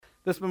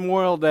this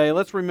Memorial Day,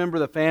 let's remember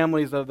the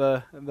families of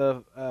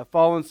the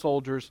fallen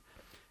soldiers.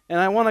 And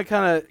I want to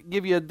kind of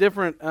give you a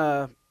different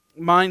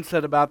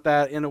mindset about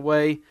that in a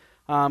way,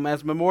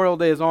 as Memorial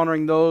Day is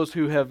honoring those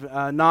who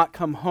have not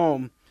come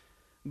home.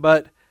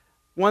 But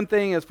one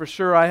thing is for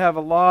sure, I have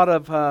a lot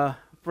of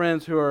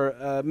friends who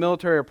are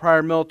military or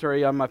prior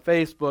military on my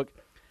Facebook,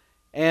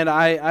 and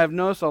I've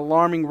noticed an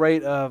alarming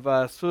rate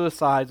of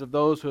suicides of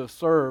those who have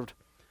served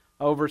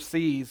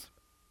overseas.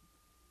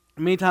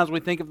 Many times we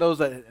think of those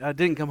that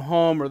didn't come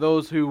home or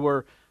those who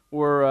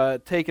were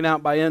taken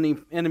out by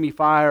enemy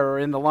fire or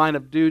in the line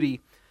of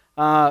duty.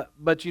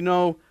 But you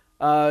know,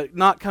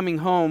 not coming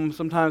home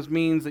sometimes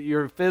means that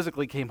you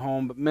physically came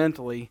home, but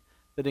mentally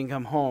they didn't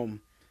come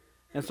home.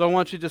 And so I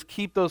want you to just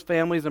keep those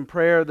families in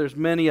prayer. There's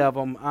many of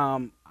them.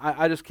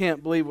 I just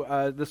can't believe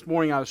this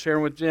morning I was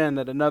sharing with Jen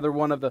that another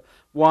one of the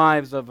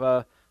wives of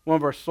one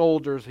of our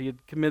soldiers, he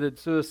had committed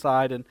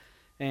suicide,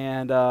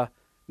 and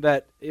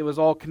that it was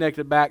all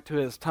connected back to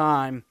his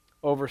time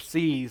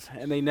overseas,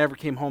 and they never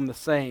came home the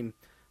same.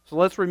 So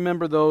let's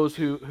remember those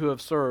who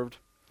have served.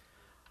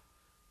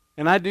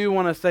 And I do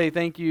want to say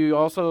thank you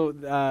also,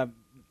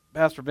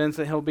 Pastor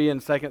Vincent. He'll be in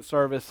second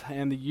service,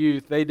 and the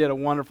youth. They did a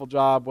wonderful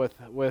job with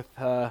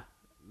the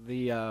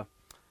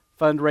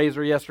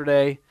fundraiser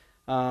yesterday.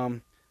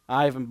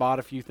 I even bought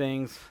a few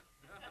things.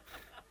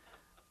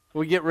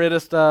 We get rid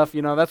of stuff,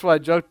 you know. That's what I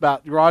joked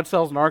about. Garage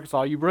sales in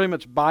Arkansas, you pretty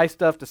much buy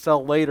stuff to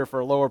sell later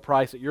for a lower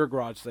price at your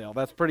garage sale.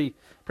 That's pretty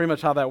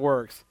much how that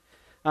works.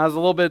 I was a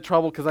little bit of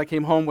trouble because I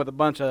came home with a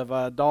bunch of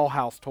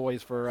dollhouse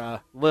toys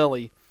for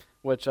Lily,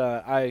 which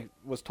I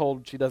was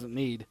told she doesn't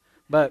need.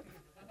 But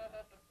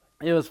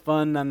it was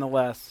fun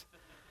nonetheless.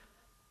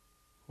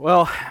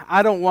 Well,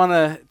 I don't want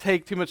to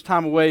take too much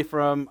time away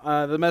from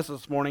the message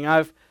this morning.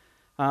 I've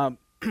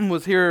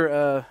was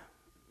here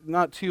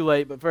not too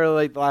late, but fairly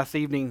late last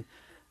evening.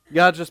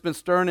 God's just been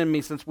stirring in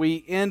me since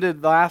we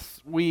ended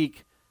last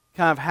week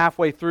kind of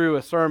halfway through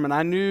a sermon.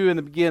 I knew in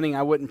the beginning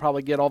I wouldn't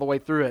probably get all the way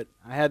through it.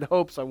 I had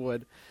hopes I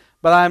would.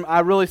 But I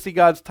really see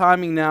God's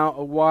timing now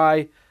of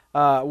why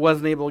I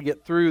wasn't able to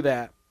get through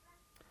that.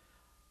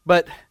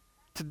 But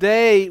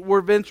today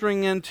we're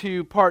venturing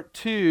into part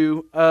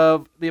 2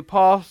 of the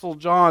Apostle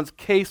John's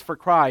case for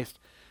Christ.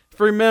 If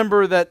you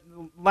remember that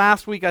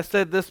last week I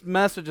said this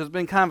message has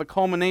been kind of a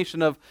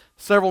culmination of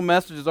several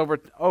messages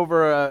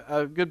over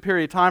a good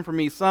period of time for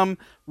me. Some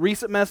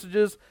recent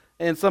messages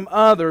and some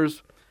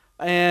others.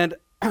 And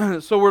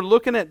so we're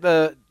looking at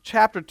the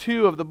chapter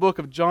 2 of the book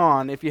of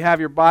John. If you have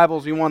your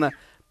Bibles, you want to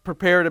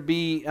prepare to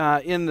be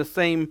in the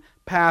same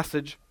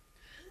passage.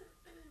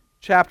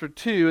 Chapter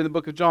 2 in the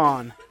book of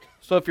John.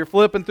 So if you're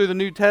flipping through the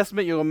New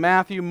Testament, you'll go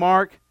Matthew,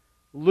 Mark,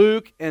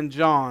 Luke, and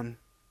John.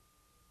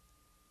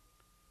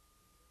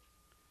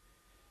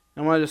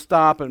 I want to just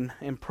stop and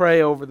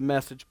pray over the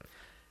message.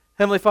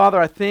 Heavenly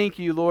Father, I thank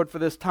you, Lord, for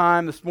this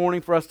time this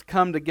morning for us to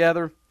come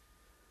together.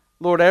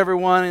 Lord,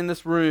 everyone in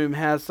this room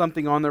has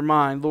something on their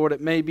mind. Lord, it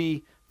may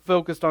be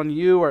focused on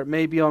you, or it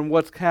may be on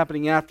what's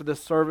happening after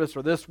this service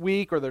or this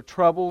week or their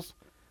troubles.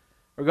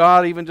 Or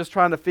God, even just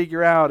trying to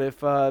figure out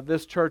if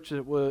this church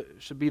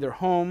should be their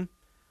home.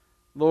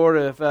 Lord,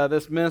 if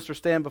this minister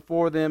stand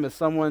before them as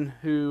someone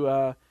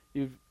who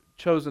you've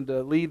chosen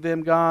to lead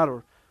them, God,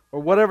 or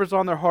whatever's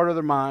on their heart or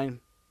their mind.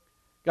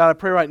 God, I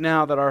pray right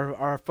now that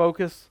our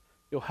focus,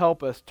 you'll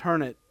help us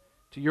turn it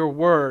to your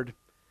word.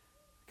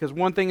 Because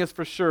one thing is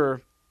for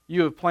sure,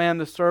 you have planned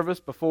this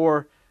service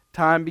before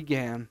time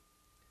began.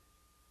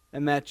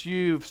 And that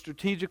you've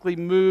strategically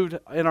moved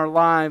in our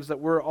lives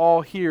that we're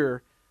all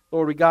here.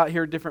 Lord, we got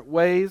here different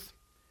ways,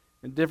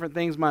 and different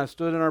things might have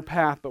stood in our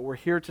path, but we're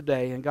here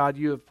today. And God,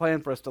 you have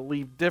planned for us to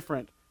leave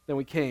different than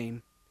we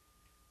came.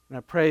 And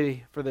I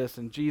pray for this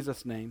in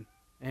Jesus' name.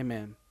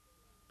 Amen.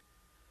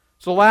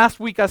 So last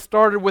week I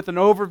started with an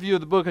overview of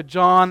the book of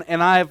John,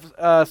 and I've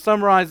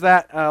summarized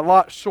that a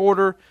lot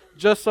shorter,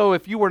 just so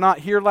if you were not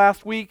here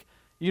last week,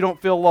 you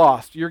don't feel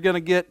lost. You're going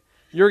to get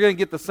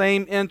the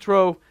same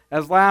intro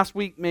as last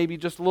week, maybe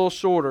just a little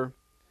shorter.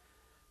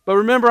 But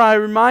remember, I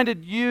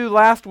reminded you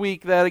last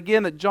week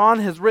that John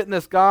has written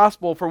this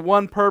gospel for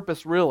one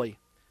purpose, really.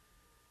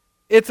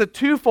 It's a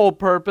twofold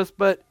purpose,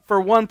 but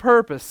for one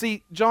purpose.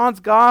 See, John's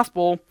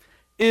gospel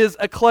is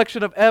a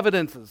collection of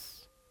evidences.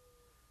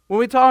 When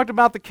we talked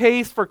about the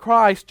case for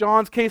Christ,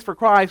 John's case for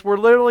Christ, we're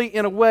literally,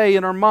 in a way,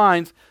 in our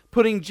minds,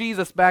 putting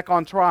Jesus back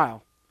on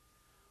trial.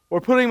 We're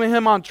putting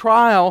him on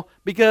trial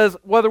because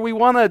whether we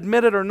want to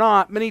admit it or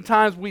not, many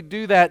times we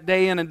do that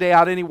day in and day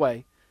out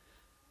anyway.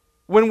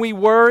 When we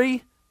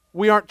worry,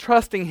 we aren't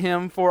trusting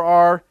him for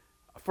our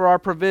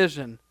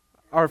provision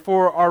or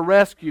for our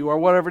rescue or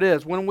whatever it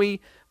is. When we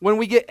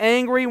get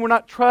angry, we're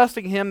not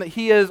trusting him that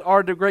he is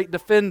our great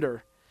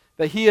defender,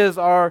 that he is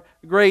our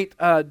great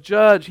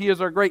judge, he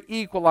is our great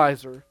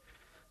equalizer.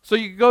 So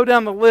you can go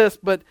down the list,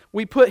 but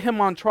we put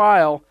him on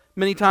trial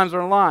many times in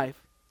our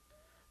life.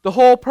 The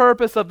whole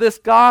purpose of this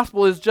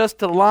gospel is just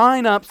to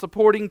line up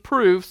supporting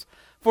proofs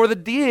for the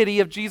deity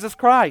of Jesus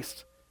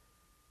Christ.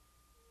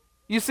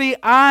 You see,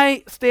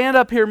 I stand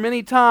up here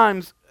many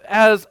times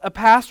as a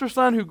pastor's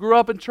son who grew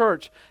up in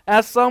church,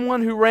 as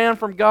someone who ran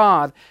from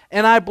God,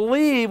 and I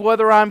believe,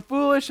 whether I'm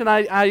foolish and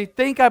I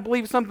think I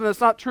believe something that's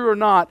not true or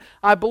not,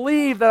 I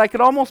believe that I could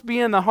almost be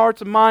in the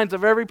hearts and minds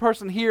of every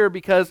person here,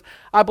 because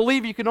I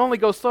believe you can only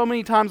go so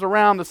many times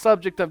around the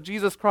subject of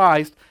Jesus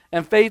Christ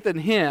and faith in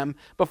Him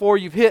before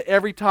you've hit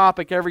every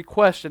topic, every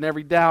question,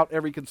 every doubt,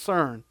 every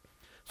concern.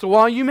 So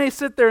while you may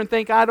sit there and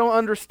think, I don't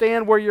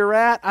understand where you're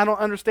at, I don't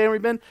understand where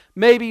you've been,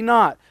 maybe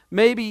not.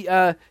 Maybe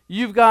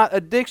you've got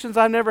addictions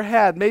I've never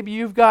had. Maybe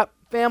you've got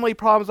family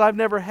problems I've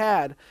never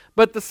had.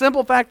 But the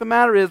simple fact of the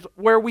matter is,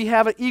 where we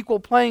have an equal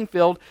playing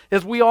field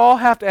is we all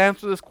have to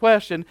answer this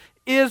question: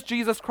 is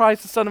Jesus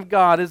Christ the Son of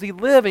God? Is He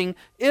living?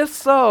 If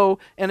so,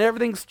 and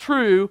everything's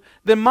true,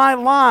 then my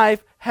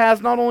life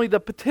has not only the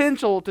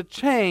potential to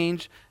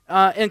change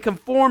and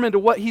conform into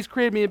what He's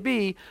created me to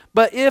be,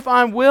 but if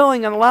I'm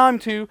willing and allow Him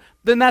to,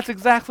 then that's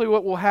exactly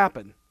what will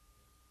happen.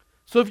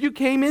 So if you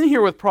came in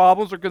here with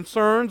problems or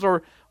concerns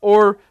or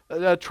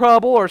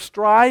trouble or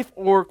strife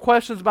or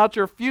questions about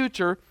your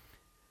future,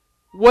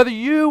 whether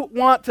you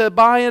want to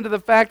buy into the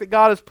fact that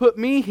God has put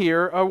me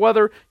here, or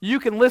whether you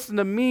can listen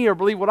to me or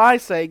believe what I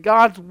say,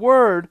 God's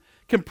Word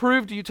can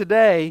prove to you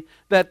today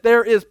that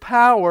there is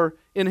power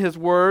in His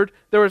Word.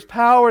 There is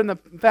power in the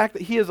fact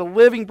that He is a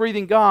living,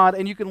 breathing God,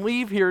 and you can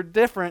leave here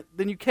different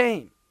than you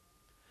came.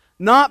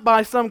 Not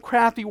by some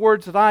crafty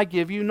words that I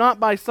give you, not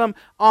by some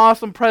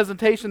awesome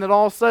presentation that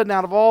all of a sudden,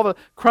 out of all the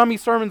crummy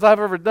sermons I've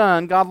ever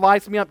done, God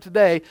lights me up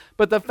today.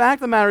 But the fact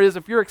of the matter is,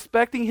 if you're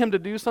expecting Him to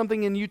do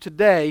something in you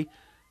today,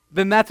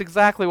 then that's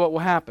exactly what will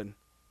happen.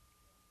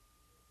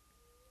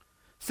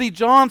 See,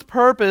 John's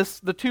purpose,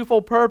 the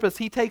twofold purpose,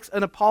 he takes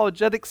an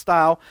apologetic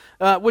style,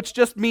 which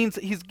just means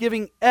that he's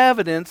giving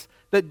evidence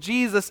that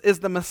Jesus is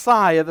the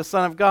Messiah, the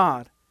Son of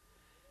God.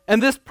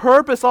 And this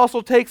purpose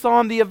also takes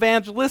on the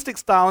evangelistic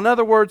style. In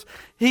other words,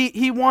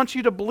 he wants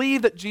you to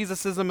believe that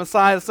Jesus is the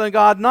Messiah, the Son of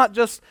God, not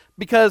just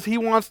because he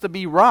wants to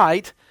be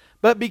right,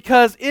 but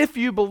because if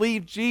you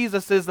believe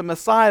Jesus is the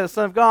Messiah, the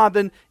Son of God,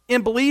 then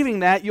in believing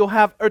that, you'll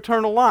have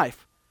eternal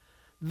life.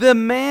 The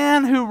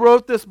man who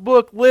wrote this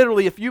book,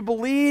 literally, if you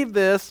believe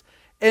this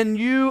and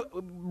you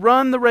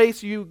run the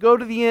race, you go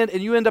to the end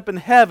and you end up in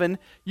heaven,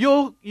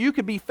 you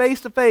could be face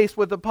to face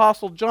with the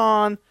Apostle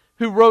John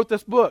who wrote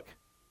this book.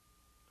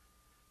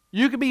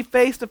 You could be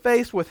face to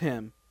face with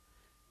him.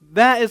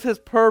 That is his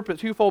purpose,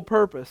 twofold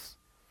purpose.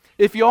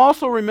 If you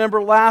also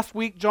remember last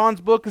week,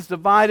 John's book is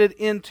divided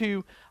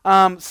into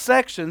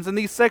sections, and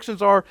these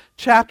sections are: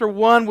 chapter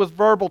 1 was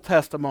verbal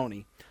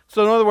testimony.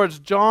 So in other words,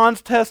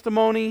 John's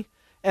testimony,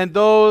 and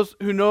those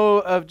who know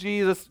of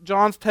Jesus,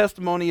 John's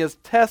testimony is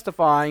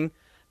testifying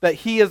that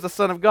he is the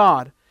Son of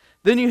God.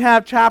 Then you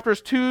have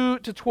chapters 2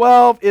 to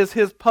 12 is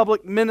his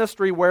public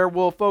ministry, where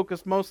we'll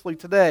focus mostly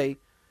today.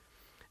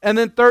 And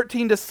then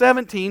 13 to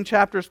 17,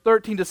 chapters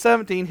 13 to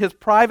 17, his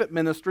private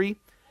ministry.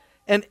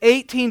 And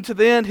 18 to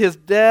the end, his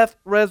death,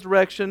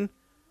 resurrection,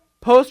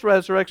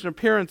 post-resurrection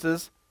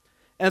appearances.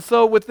 And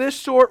so with this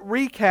short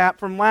recap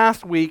from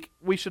last week,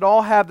 we should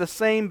all have the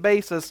same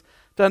basis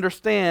to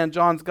understand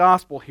John's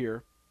gospel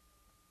here.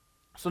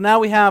 So now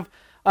we have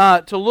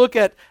to look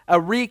at a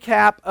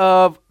recap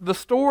of the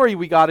story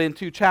we got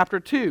into, chapter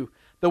 2,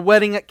 the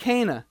wedding at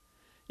Cana.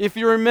 If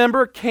you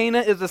remember, Cana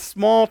is a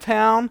small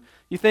town.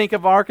 You think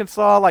of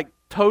Arkansas like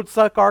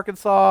Toadsuck,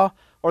 Arkansas,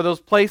 or those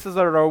places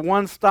that are a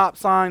one-stop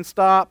sign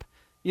stop.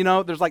 You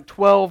know, there's like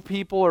 12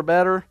 people or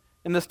better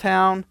in this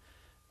town.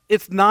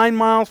 It's 9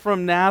 miles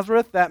from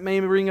Nazareth. That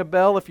may ring a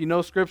bell if you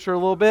know Scripture a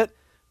little bit.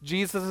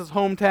 Jesus'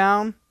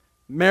 hometown.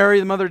 Mary,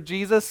 the mother of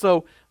Jesus.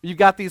 So you've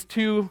got these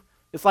two.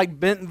 It's like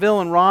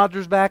Bentonville and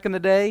Rogers back in the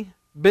day.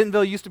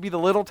 Bentonville used to be the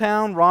little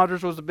town.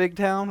 Rogers was the big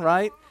town,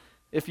 right?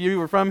 If you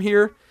were from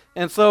here.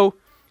 And so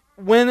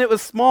when it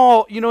was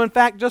small, you know, in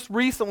fact, just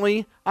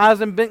recently, I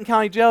was in Benton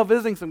County Jail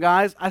visiting some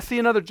guys. I see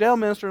another jail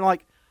minister and I'm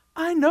like,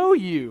 I know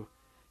you.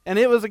 And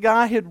it was a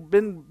guy who had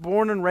been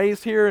born and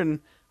raised here,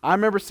 and I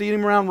remember seeing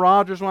him around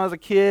Rogers when I was a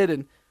kid,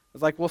 and I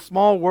was like, well,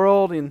 small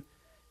world, and,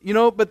 you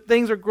know, but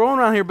things are growing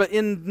around here. But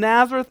in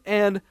Nazareth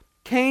and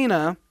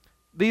Cana,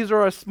 these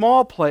are a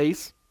small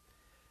place.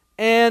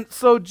 And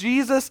so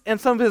Jesus and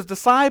some of his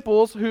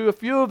disciples, who a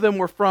few of them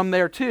were from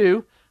there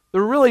too,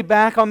 they're really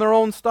back on their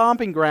own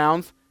stomping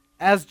grounds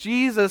as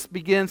Jesus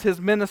begins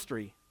his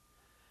ministry.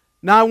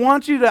 Now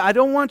I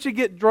don't want you to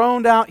get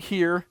droned out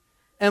here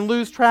and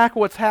lose track of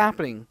what's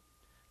happening,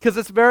 because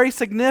it's very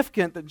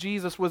significant that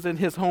Jesus was in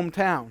his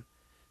hometown.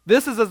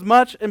 This is as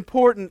much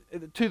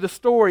important to the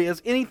story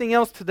as anything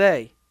else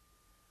today.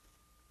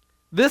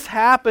 This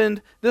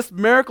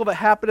miracle that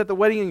happened at the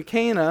wedding in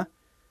Cana,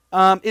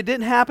 it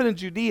didn't happen in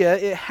Judea.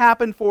 It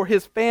happened for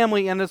his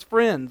family and his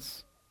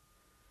friends.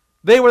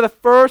 They were the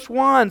first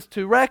ones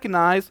to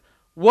recognize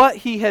what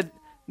he had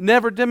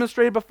never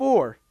demonstrated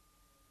before,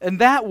 and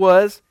that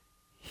was,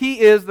 he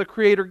is the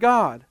Creator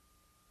God.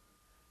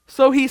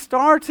 So he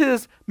starts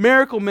his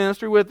miracle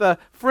ministry with a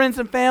friends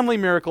and family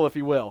miracle, if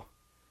you will.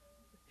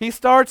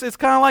 It's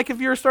kind of like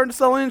if you're starting to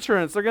sell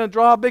insurance. They're going to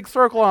draw a big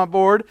circle on a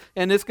board,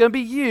 and it's going to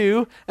be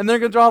you, and they're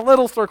going to draw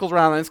little circles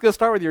around it. It's going to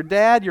start with your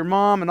dad, your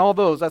mom, and all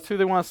those. That's who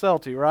they want to sell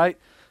to, right?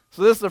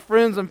 So this is a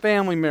friends and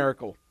family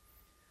miracle.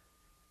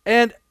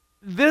 And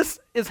this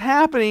is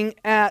happening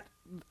at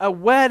a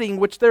wedding,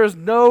 which there is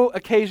no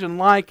occasion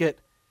like it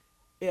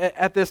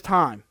at this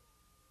time.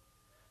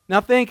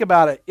 Now think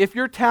about it. If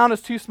your town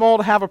is too small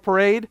to have a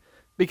parade,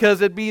 because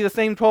it'd be the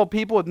same 12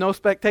 people with no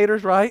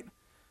spectators, right?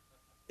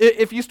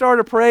 If you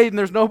start a parade and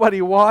there's nobody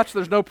to watch,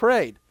 there's no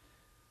parade.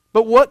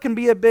 But what can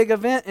be a big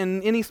event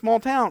in any small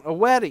town? A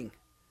wedding.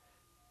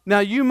 Now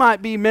you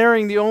might be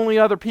marrying the only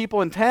other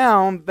people in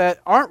town that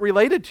aren't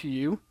related to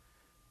you,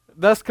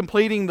 thus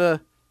completing the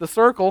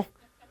circle.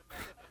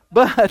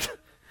 But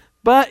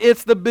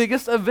it's the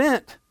biggest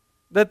event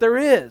that there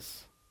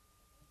is.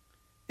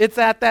 It's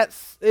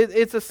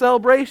a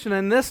celebration.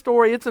 In this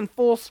story, it's in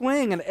full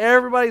swing, and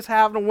everybody's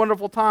having a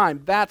wonderful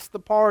time. That's the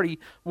party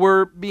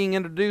we're being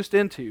introduced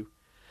into.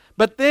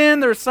 But then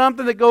there's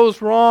something that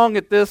goes wrong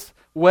at this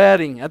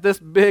wedding, at this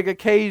big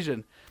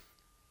occasion.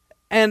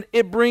 And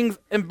it brings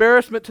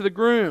embarrassment to the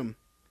groom.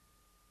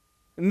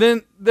 And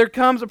then there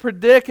comes a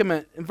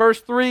predicament. In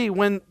verse 3,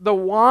 when the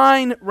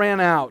wine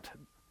ran out,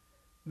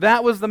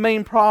 that was the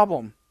main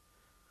problem.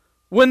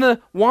 When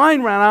the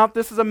wine ran out,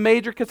 this is a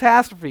major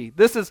catastrophe.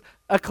 This is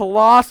a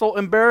colossal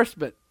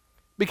embarrassment.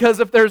 Because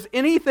if there's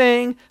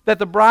anything that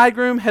the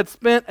bridegroom had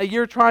spent a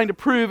year trying to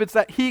prove, it's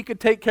that he could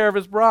take care of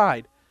his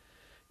bride.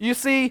 You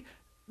see,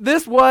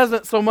 this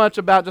wasn't so much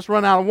about just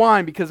run out of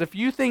wine, because if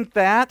you think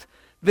that,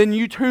 then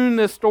you tune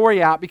this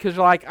story out because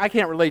you're like, I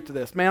can't relate to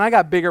this. Man, I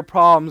got bigger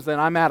problems than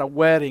I'm at a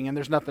wedding and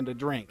there's nothing to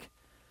drink.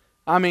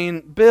 I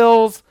mean,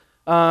 bills,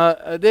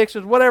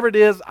 addictions, whatever it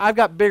is, I've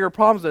got bigger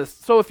problems than this.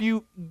 So if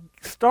you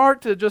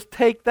start to just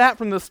take that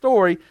from the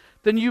story,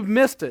 then you've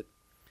missed it.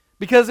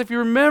 Because if you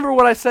remember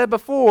what I said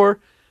before,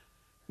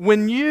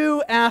 when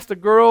you asked a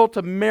girl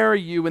to marry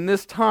you in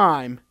this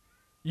time,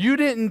 you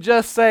didn't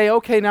just say,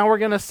 okay, now we're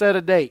going to set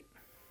a date.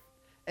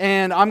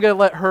 And I'm going to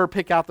let her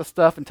pick out the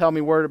stuff and tell me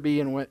where to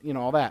be and when,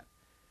 all that.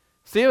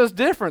 See, it was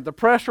different. The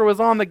pressure was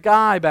on the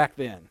guy back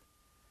then.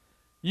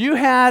 You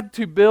had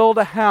to build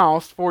a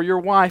house for your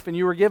wife, and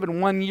you were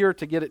given 1 year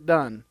to get it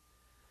done.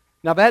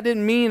 Now, that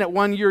didn't mean at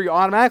 1 year you're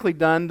automatically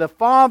done. The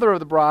father of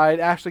the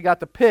bride actually got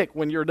to pick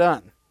when you're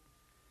done.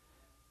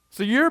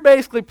 So you're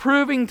basically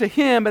proving to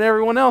him and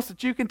everyone else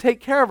that you can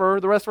take care of her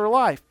the rest of her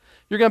life.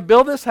 You're going to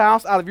build this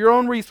house out of your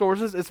own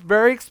resources. It's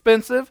very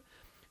expensive.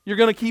 You're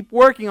going to keep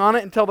working on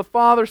it until the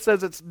father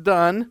says it's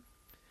done.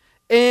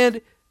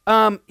 And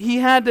he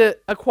had to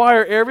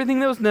acquire everything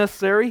that was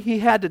necessary. He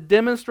had to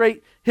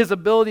demonstrate his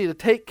ability to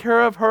take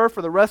care of her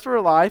for the rest of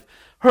her life.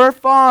 Her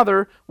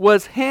father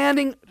was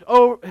handing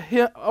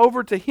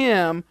over to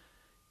him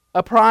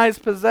a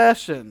prized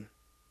possession.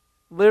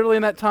 Literally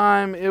in that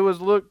time, it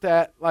was looked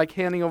at like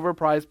handing over a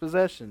prized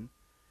possession.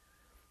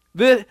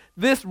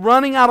 This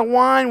running out of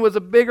wine was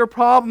a bigger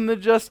problem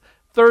than just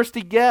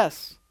thirsty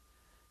guests.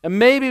 And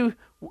maybe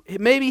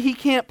he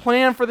can't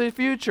plan for the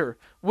future.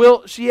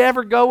 Will she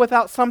ever go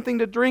without something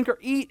to drink or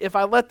eat if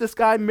I let this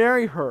guy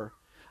marry her?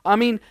 I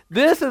mean,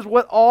 this is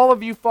what all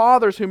of you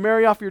fathers who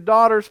marry off your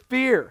daughters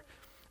fear.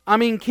 I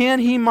mean,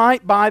 he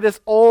might buy this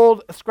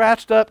old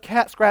scratched up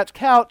cat scratch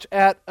couch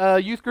at a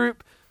youth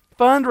group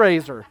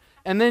fundraiser.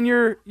 And then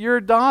your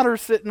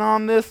daughter's sitting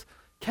on this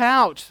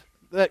couch.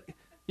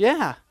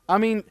 I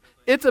mean,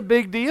 it's a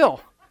big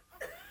deal.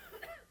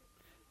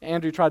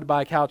 Andrew tried to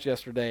buy a couch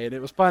yesterday, and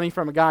it was funny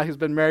from a guy who's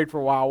been married for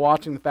a while,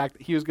 watching the fact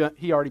that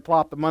he already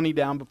plopped the money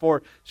down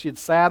before she had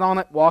sat on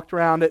it, walked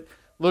around it,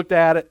 looked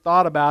at it,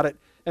 thought about it,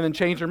 and then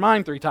changed her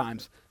mind 3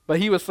 times. But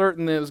he was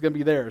certain that it was going to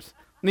be theirs.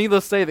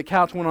 Needless to say, the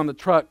couch went on the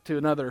truck to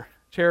another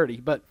charity.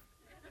 But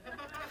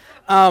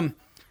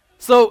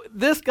so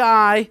this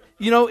guy,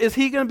 is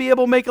he going to be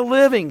able to make a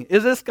living?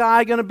 Is this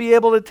guy going to be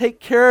able to take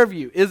care of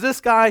you? Is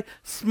this guy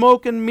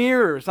smoke and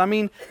mirrors? I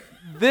mean,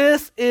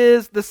 this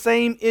is the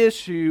same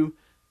issue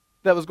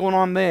that was going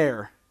on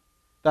there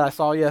that I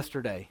saw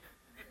yesterday.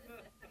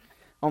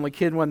 Only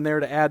kid wasn't there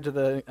to add to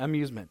the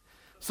amusement.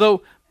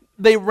 So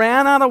they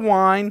ran out of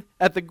wine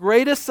at the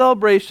greatest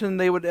celebration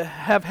they would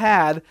have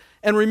had.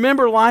 And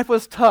remember, life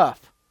was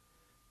tough.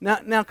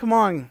 Now come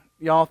on,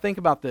 y'all, think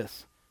about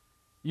this.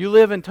 You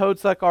live in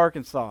Toadsuck,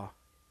 Arkansas.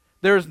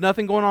 There's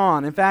nothing going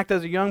on. In fact,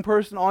 as a young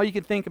person, all you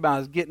can think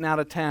about is getting out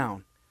of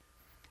town.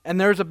 And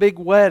there's a big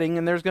wedding,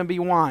 and there's going to be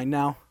wine.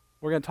 Now,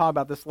 we're going to talk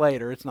about this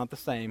later. It's not the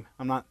same.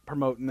 I'm not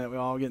promoting that we're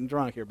all getting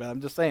drunk here, but I'm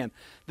just saying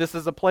this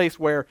is a place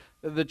where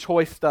the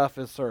choice stuff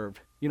is served.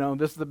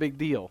 This is a big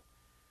deal.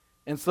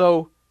 And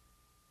so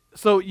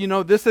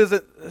this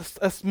isn't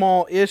a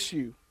small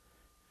issue.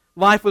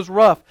 Life was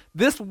rough.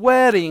 This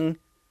wedding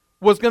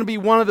was going to be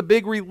one of the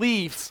big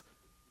reliefs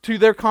to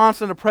their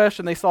constant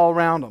oppression they saw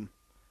around them.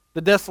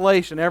 The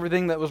desolation,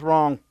 everything that was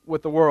wrong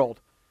with the world.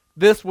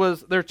 This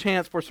was their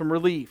chance for some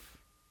relief.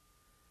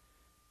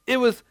 It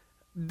was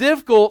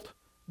difficult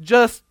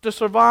just to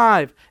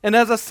survive. And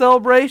as a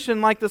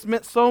celebration like this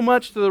meant so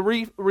much to the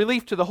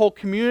relief to the whole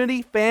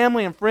community,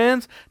 family, and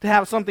friends, to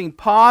have something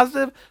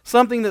positive,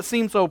 something that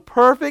seemed so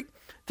perfect,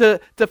 to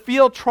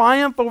feel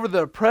triumph over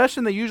the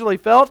oppression they usually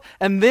felt,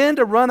 and then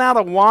to run out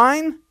of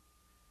wine.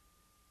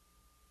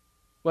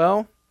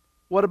 Well,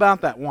 what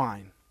about that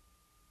wine?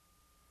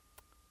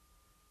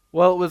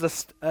 Well, it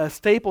was a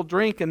staple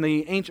drink in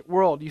the ancient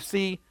world. You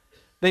see,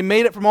 they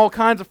made it from all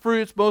kinds of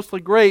fruits,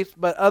 mostly grapes,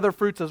 but other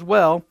fruits as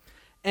well.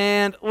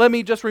 And let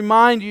me just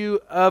remind you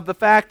of the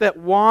fact that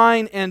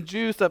wine and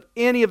juice of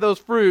any of those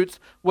fruits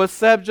was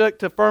subject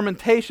to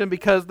fermentation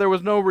because there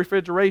was no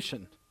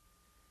refrigeration.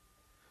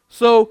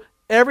 So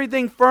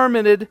everything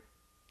fermented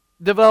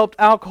developed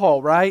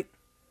alcohol, right?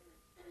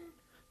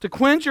 To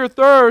quench your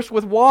thirst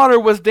with water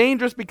was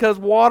dangerous because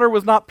water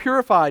was not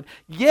purified.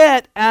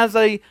 Yet, as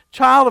a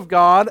child of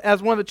God,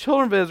 as one of the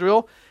children of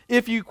Israel,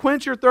 if you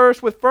quench your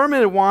thirst with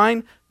fermented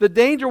wine, the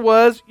danger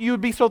was you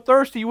would be so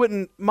thirsty you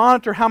wouldn't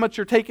monitor how much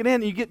you're taking in,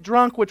 and you get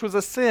drunk, which was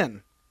a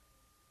sin.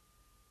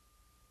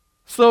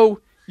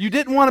 So you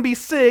didn't want to be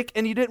sick,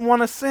 and you didn't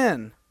want to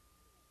sin.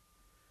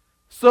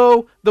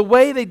 So the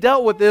way they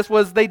dealt with this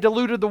was they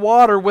diluted the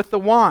water with the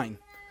wine.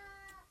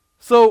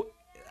 So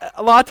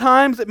a lot of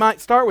times it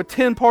might start with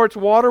 10 parts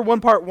water,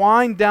 1 part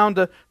wine, down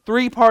to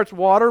 3 parts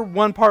water,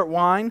 1 part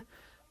wine.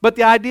 But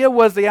the idea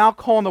was the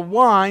alcohol in the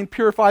wine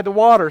purified the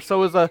water.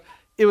 So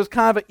it was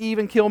kind of an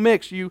even kill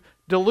mix. You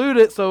dilute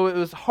it so it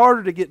was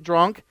harder to get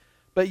drunk,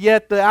 but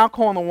yet the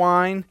alcohol in the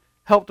wine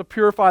helped to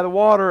purify the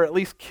water, or at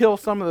least kill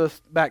some of the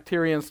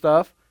bacteria and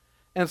stuff.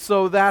 And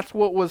so that's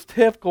what was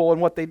typical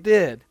and what they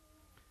did.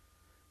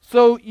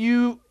 So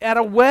at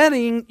a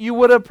wedding, you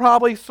would have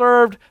probably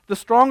served the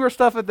stronger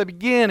stuff at the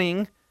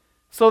beginning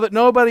so that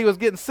nobody was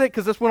getting sick,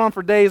 because this went on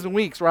for days and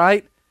weeks,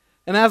 right?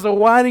 And as the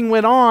wedding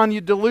went on,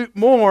 you'd dilute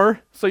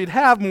more, so you'd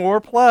have more.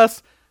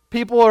 Plus,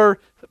 people are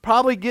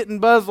probably getting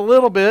buzzed a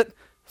little bit,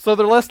 so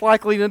they're less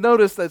likely to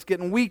notice that it's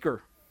getting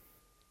weaker.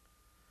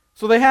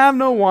 So they have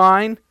no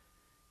wine,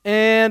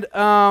 and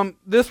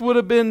this would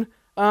have been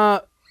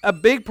a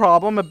big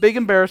problem, a big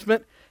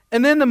embarrassment.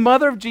 And then the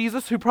mother of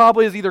Jesus, who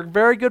probably is either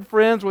very good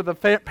friends with the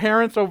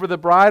parents over the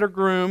bride or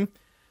groom,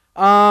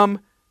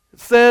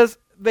 says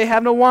they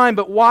have no wine,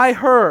 but why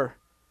her?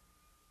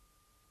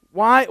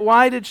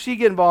 Why did she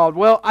get involved?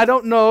 Well, I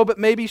don't know, but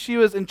maybe she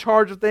was in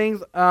charge of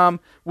things.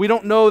 We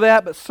don't know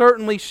that, but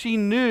certainly she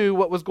knew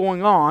what was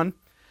going on.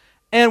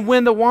 And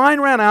when the wine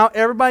ran out,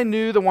 everybody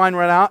knew the wine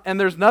ran out, and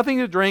there's nothing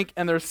to drink,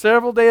 and there's a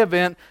several-day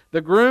event.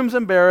 The groom's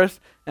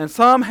embarrassed, and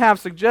some have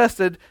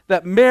suggested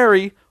that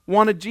Mary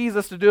wanted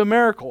Jesus to do a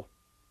miracle.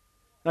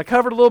 And I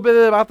covered a little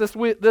bit about this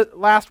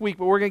last week,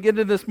 but we're going to get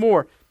into this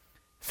more.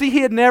 See,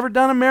 he had never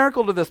done a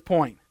miracle to this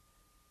point.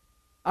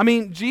 I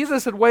mean,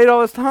 Jesus had waited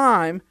all this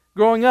time,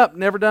 growing up,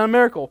 never done a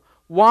miracle.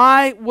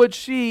 Why would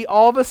she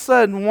all of a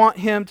sudden want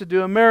him to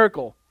do a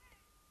miracle?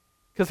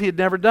 Because he had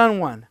never done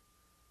one.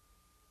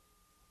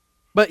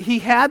 But he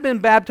had been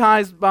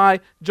baptized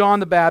by John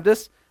the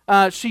Baptist.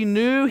 She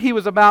knew he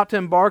was about to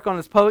embark on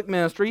his public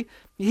ministry.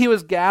 He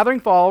was gathering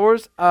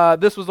followers.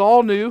 This was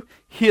all new.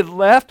 He had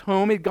left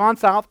home. He'd gone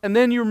south. And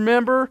then you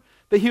remember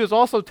that he was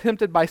also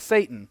tempted by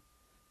Satan.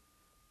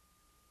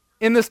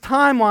 In this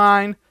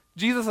timeline,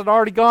 Jesus had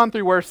already gone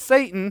through where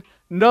Satan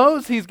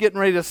knows he's getting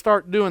ready to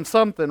start doing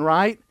something,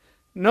 right?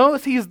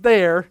 Knows he's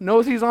there,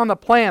 knows he's on the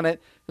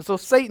planet, and so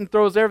Satan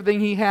throws everything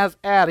he has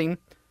at him,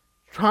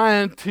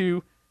 trying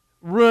to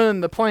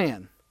ruin the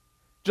plan,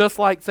 just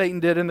like Satan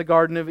did in the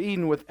Garden of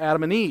Eden with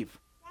Adam and Eve.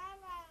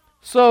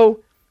 So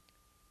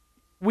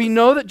we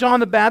know that John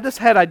the Baptist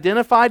had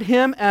identified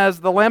him as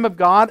the Lamb of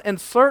God, and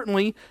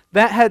certainly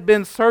that had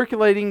been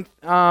circulating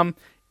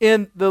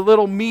in the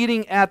little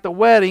meeting at the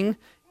wedding,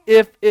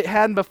 if it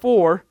hadn't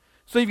before.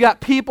 So you've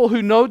got people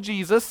who know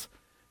Jesus,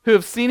 who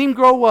have seen him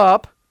grow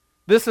up.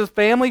 This is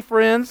family,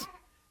 friends.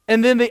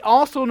 And then they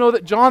also know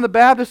that John the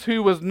Baptist,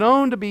 who was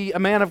known to be a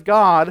man of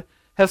God,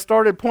 has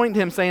started pointing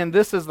to him saying,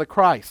 this is the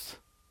Christ.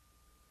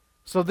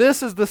 So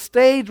this is the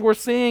stage we're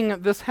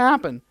seeing this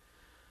happen.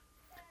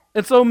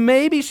 And so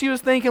maybe she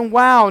was thinking,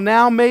 wow,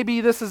 now maybe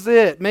this is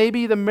it.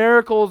 Maybe the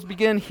miracles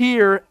begin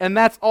here, and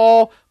that's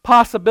all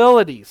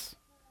possibilities.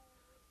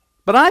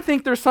 But I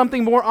think there's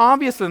something more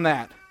obvious than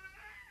that.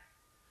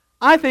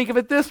 I think of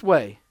it this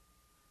way.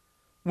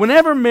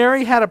 Whenever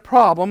Mary had a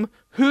problem,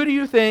 who do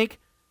you think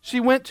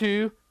she went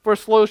to for a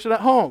solution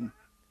at home?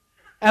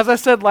 As I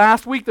said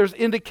last week, there's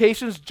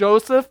indications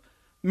Joseph,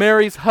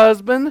 Mary's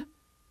husband,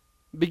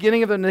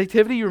 beginning of the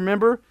nativity, you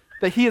remember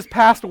that he has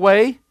passed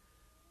away.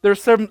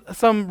 There's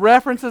some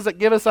references that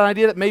give us an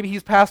idea that maybe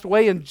he's passed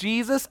away, and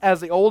Jesus, as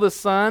the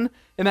oldest son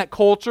in that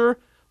culture,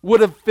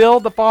 would have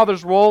filled the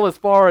father's role as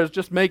far as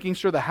just making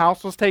sure the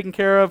house was taken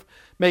care of,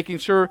 making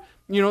sure,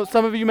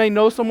 some of you may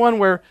know someone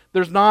where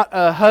there's not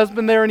a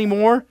husband there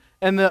anymore,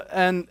 and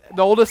the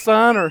oldest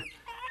son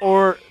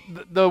or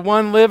the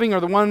one living or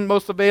the one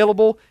most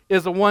available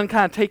is the one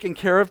kind of taking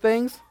care of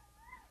things,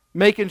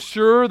 making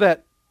sure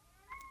that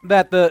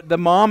the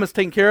mom is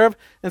taken care of.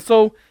 And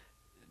so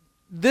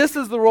this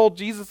is the role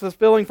Jesus is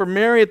filling for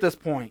Mary at this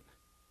point.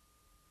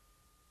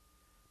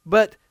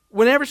 But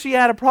whenever she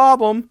had a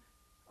problem,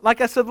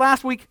 like I said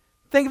last week,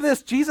 think of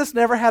this, Jesus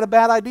never had a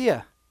bad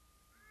idea.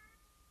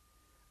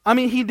 I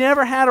mean, he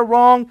never had a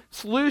wrong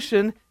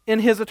solution in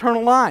his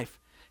eternal life.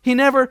 He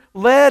never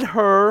led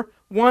her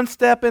one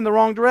step in the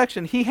wrong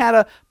direction. He had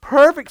a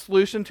perfect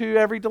solution to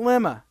every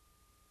dilemma.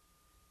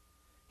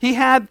 He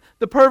had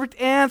the perfect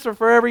answer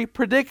for every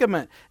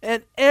predicament.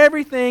 And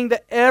everything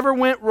that ever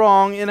went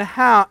wrong in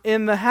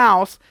the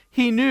house,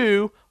 he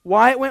knew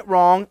why it went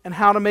wrong and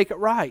how to make it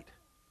right.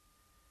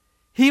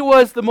 He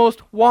was the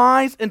most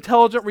wise,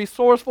 intelligent,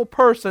 resourceful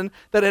person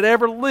that had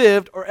ever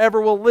lived or ever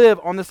will live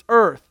on this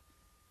earth.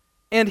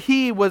 And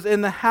he was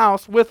in the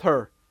house with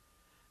her.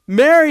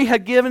 Mary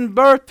had given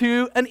birth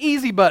to an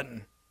easy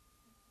button.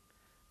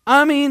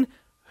 I mean,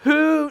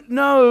 who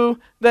know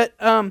that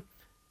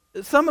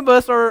some of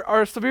us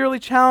are severely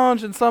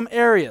challenged in some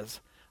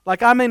areas.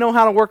 Like I may know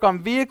how to work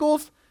on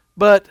vehicles,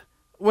 but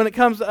when it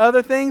comes to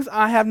other things,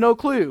 I have no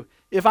clue.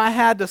 If I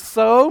had to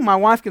sew, my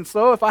wife can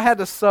sew. If I had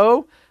to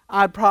sew,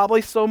 I'd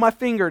probably sew my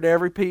finger to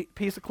every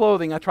piece of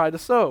clothing I tried to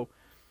sew.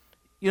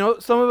 You know,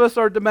 some of us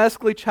are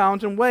domestically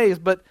challenged in ways,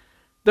 but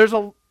there's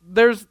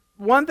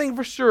one thing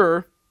for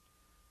sure,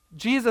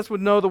 Jesus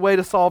would know the way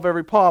to solve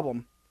every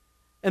problem.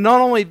 And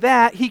not only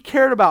that, he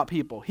cared about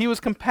people. He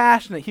was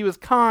compassionate, he was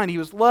kind, he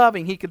was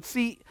loving, he could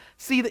see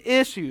the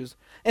issues.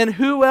 And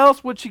who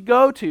else would she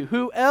go to?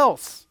 Who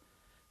else?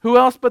 Who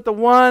else but the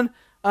one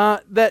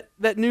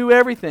that knew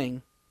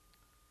everything?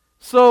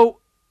 So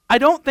I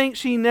don't think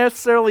she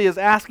necessarily is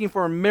asking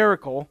for a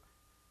miracle.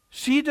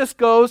 She just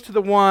goes to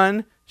the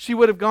one she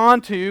would have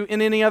gone to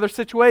in any other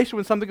situation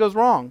when something goes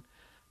wrong.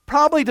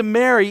 Probably to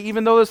Mary,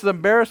 even though this is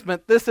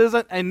embarrassment, this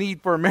isn't a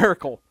need for a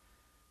miracle.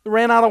 They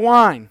ran out of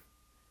wine.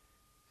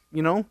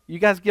 You know, you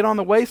guys get on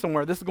the way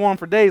somewhere. This is going on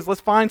for days.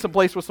 Let's find some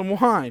place with some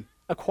wine.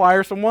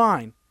 Acquire some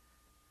wine.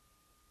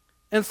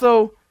 And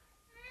so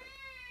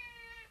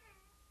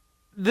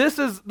this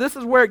is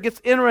where it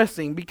gets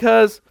interesting,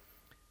 because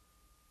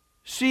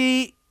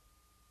she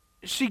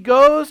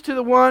goes to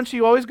the one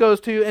she always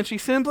goes to, and she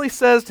simply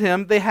says to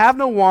him, they have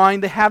no wine,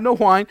 they have no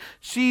wine.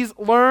 She's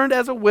learned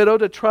as a widow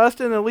to trust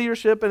in the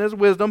leadership and his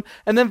wisdom.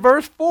 And then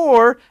verse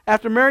 4,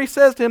 after Mary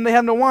says to him, they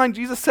have no wine,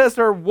 Jesus says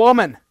to her,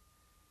 woman.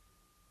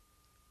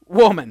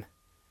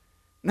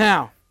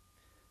 Now,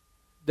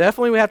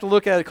 definitely we have to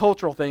look at a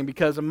cultural thing,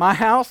 because in my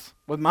house,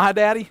 with my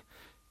daddy,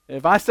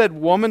 if I said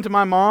woman to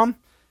my mom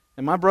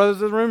and my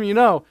brothers in the room, you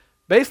know,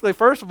 basically,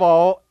 first of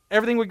all,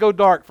 everything would go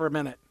dark for a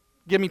minute.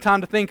 Give me time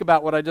to think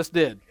about what I just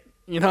did,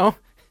 you know?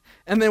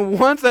 And then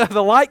once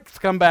the lights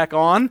come back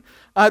on,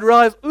 I'd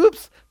realize,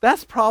 oops,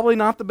 that's probably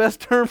not the best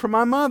term for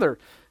my mother.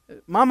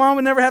 My mom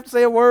would never have to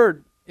say a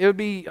word. It would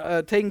be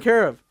taken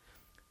care of.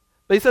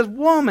 But he says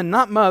woman,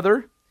 not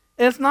mother.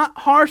 And it's not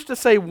harsh to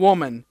say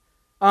woman.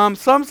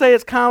 Some say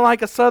it's kind of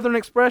like a southern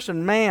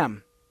expression,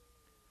 ma'am.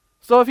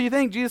 So if you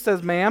think Jesus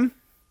says ma'am,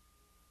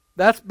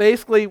 that's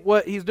basically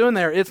what he's doing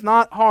there. It's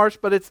not harsh,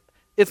 but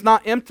it's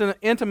not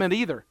intimate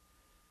either.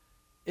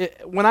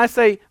 When I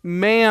say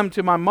ma'am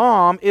to my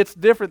mom, it's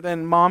different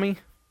than mommy,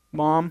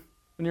 mom.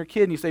 When you're a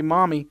kid and you say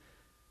mommy,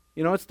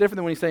 you know, it's different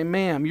than when you say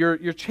ma'am.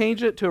 You're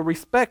changing it to a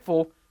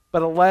respectful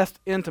but a less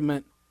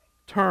intimate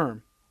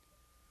term.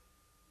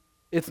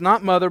 It's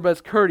not mother, but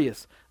it's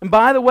courteous. And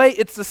by the way,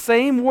 it's the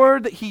same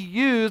word that he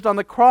used on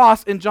the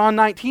cross in John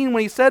 19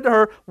 when he said to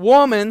her,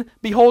 woman,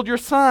 behold your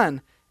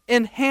son,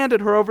 and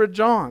handed her over to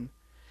John.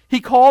 He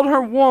called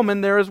her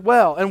woman there as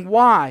well. And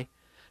why?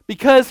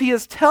 Because he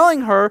is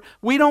telling her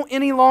we don't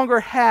any longer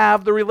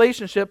have the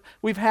relationship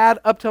we've had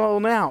up till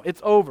now.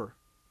 It's over.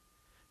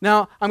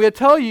 Now, I'm going to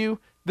tell you,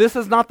 this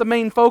is not the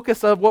main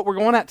focus of what we're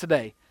going at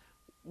today.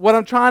 What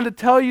I'm trying to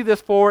tell you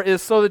this for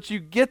is so that you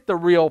get the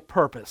real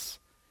purpose.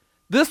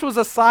 This was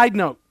a side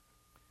note.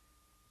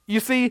 You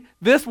see,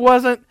 this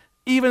wasn't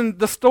even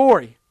the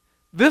story.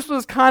 This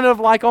was kind of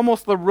like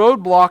almost the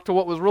roadblock to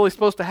what was really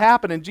supposed to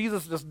happen, and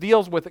Jesus just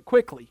deals with it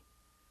quickly.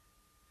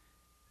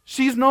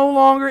 She's no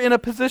longer in a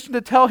position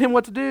to tell him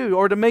what to do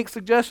or to make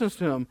suggestions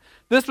to him.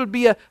 This would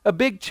be a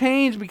big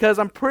change, because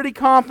I'm pretty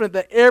confident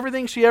that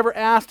everything she ever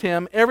asked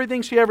him,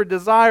 everything she ever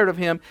desired of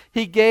him,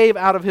 he gave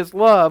out of his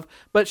love,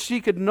 but she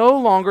could no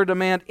longer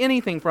demand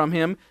anything from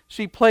him.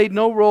 She played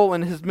no role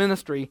in his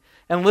ministry.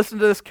 And listen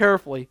to this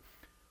carefully.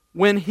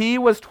 When he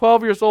was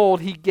 12 years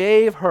old, he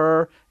gave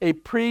her a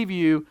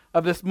preview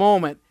of this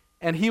moment,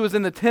 and he was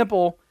in the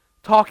temple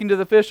talking to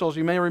the officials,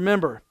 you may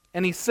remember,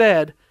 and he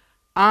said,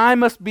 I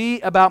must be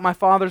about my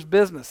Father's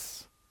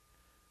business.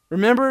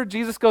 Remember,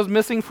 Jesus goes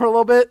missing for a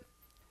little bit,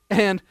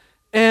 and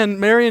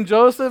Mary and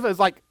Joseph is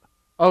like,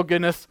 oh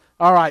goodness,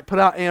 all right, put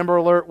out Amber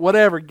Alert,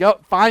 whatever, go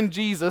find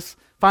Jesus,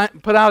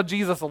 put out a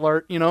Jesus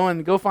alert, you know,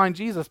 and go find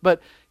Jesus.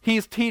 But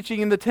he's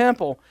teaching in the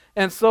temple,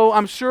 and so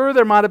I'm sure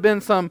there might have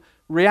been some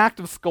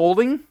reactive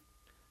scolding.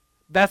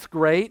 That's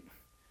great.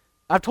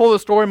 I've told the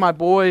story to my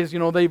boys, you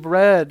know, they've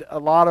read a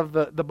lot of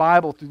the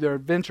Bible through their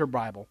Adventure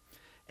Bible.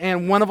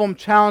 And one of them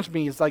challenged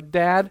me. He's like,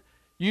 Dad,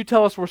 you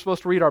tell us we're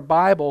supposed to read our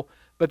Bible,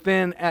 but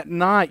then at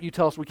night you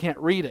tell us we can't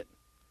read it.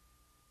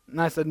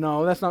 And I said,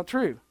 no, that's not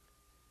true.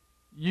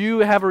 You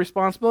have a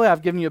responsibility.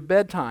 I've given you a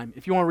bedtime.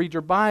 If you want to read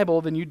your Bible,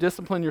 then you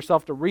discipline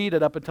yourself to read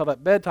it up until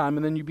that bedtime,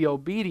 and then you be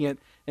obedient,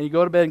 and you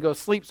go to bed and go to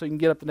sleep so you can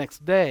get up the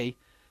next day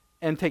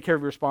and take care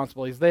of your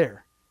responsibilities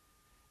there.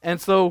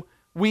 And so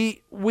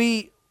we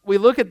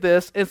look at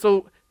this, and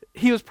so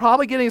he was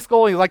probably getting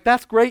scolding. Like,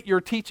 that's great,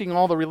 you're teaching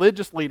all the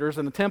religious leaders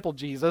in the temple,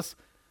 Jesus,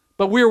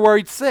 but we're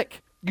worried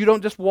sick. You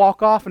don't just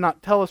walk off and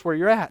not tell us where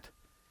you're at.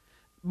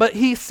 But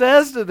he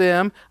says to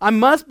them, I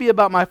must be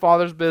about my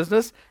Father's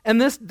business. And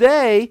this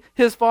day,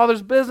 his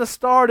father's business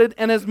started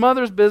and his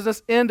mother's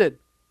business ended.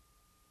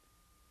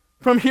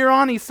 From here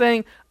on, he's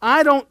saying,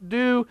 I don't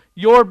do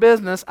your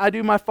business, I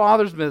do my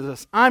Father's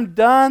business. I'm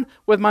done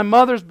with my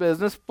mother's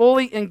business,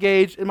 fully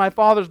engaged in my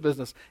Father's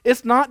business.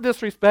 It's not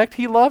disrespect.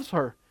 He loves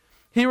her.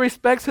 He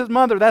respects his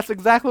mother. That's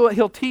exactly what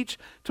he'll teach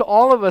to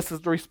all of us,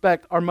 is to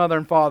respect our mother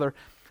and father.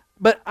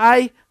 But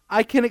I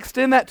can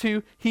extend that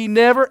to, he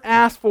never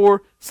asked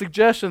for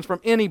suggestions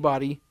from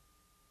anybody,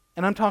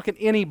 and I'm talking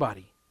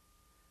anybody.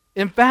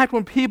 In fact,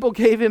 when people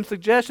gave him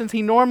suggestions,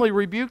 he normally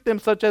rebuked them,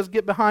 such as,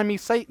 get behind me,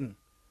 Satan.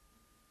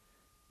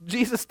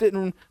 Jesus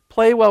didn't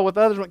play well with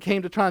others when it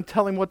came to trying to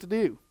tell him what to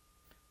do.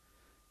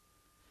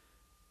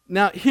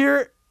 Now,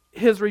 here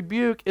his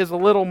rebuke is a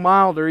little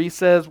milder. He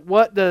says,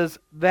 what does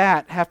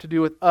that have to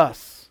do with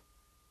us?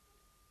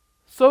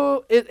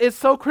 So it's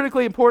so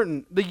critically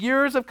important. The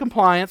years of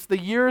compliance, the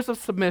years of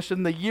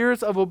submission, the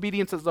years of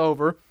obedience is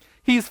over.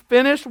 He's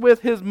finished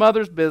with his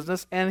mother's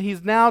business, and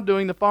he's now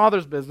doing the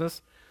Father's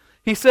business.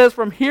 He says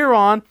from here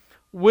on,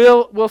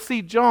 we'll see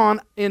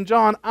in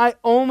John, I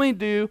only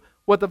do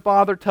what the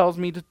Father tells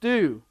me to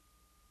do.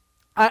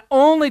 I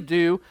only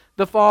do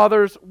the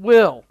Father's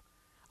will.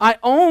 I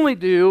only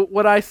do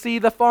what I see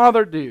the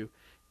Father do.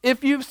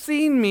 If you've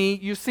seen me,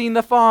 you've seen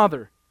the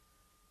Father.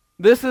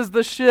 This is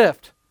the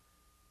shift.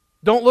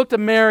 Don't look to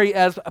Mary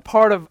as a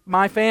part of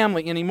my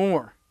family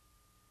anymore.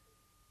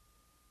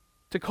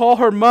 To call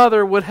her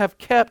mother would have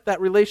kept that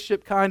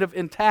relationship kind of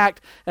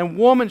intact, and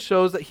woman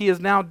shows that he is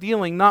now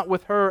dealing not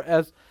with her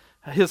as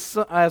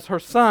her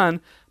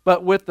son,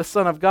 but with the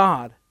Son of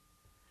God.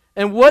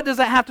 And what does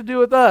that have to do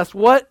with us?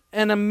 What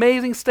an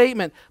amazing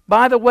statement.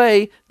 By the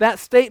way, that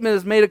statement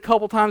is made a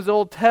couple times in the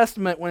Old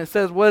Testament when it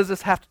says, what does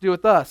this have to do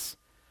with us?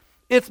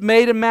 It's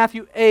made in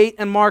Matthew 8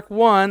 and Mark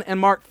 1 and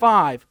Mark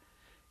 5.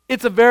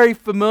 It's a very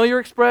familiar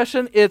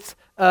expression. It's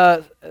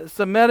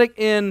Semitic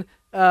in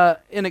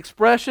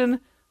expression.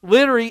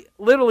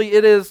 Literally,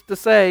 it is to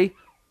say,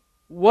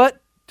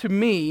 what to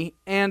me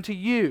and to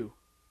you?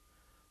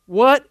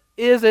 What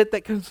is it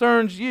that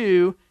concerns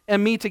you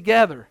and me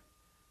together?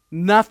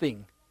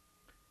 Nothing.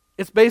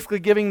 It's basically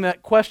giving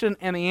that question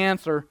and the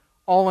answer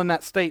all in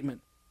that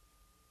statement.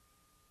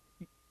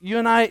 You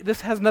and I,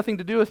 this has nothing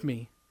to do with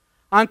me.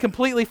 I'm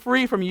completely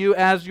free from you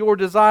as your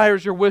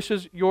desires, your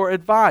wishes, your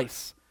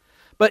advice.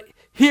 But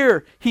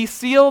here, he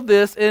sealed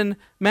this in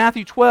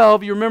Matthew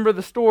 12. You remember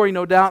the story,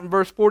 no doubt, in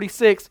verse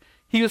 46.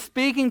 He was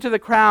speaking to the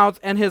crowds,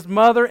 and his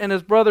mother and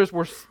his brothers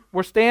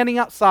were standing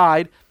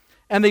outside,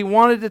 and they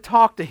wanted to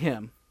talk to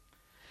him.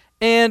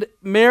 And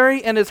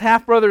Mary and his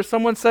half-brother,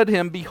 someone said to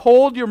him,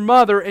 behold, your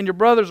mother and your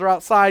brothers are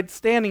outside,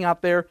 standing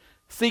out there,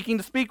 seeking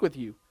to speak with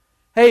you.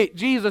 Hey,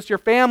 Jesus, your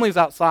family's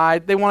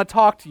outside. They want to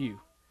talk to you.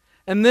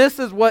 And this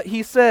is what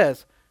he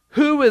says.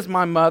 Who is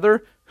my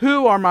mother?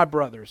 Who are my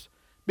brothers?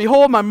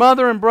 Behold, my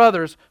mother and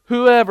brothers,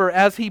 whoever,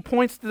 as he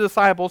points to the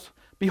disciples,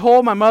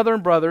 behold, my mother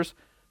and brothers,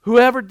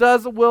 whoever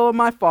does the will of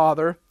my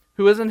Father,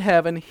 who is in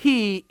heaven,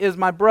 he is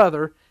my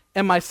brother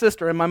and my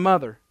sister and my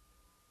mother.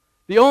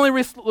 The only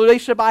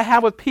relationship I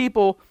have with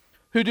people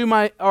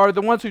are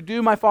the ones who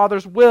do my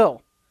Father's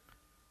will.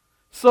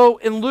 So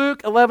in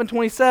Luke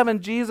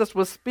 11:27, Jesus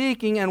was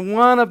speaking, and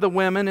one of the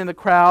women in the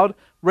crowd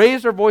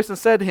raised her voice and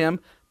said to him,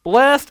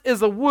 blessed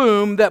is the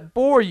womb that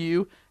bore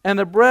you, and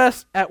the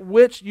breast at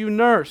which you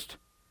nursed.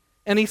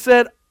 And he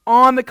said,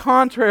 on the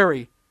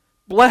contrary,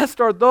 blessed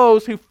are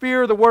those who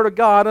fear the word of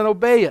God and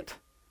obey it.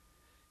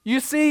 You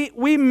see,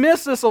 we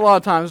miss this a lot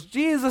of times.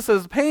 Jesus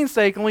is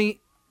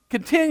painstakingly,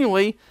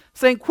 continually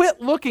saying,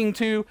 quit looking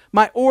to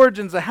my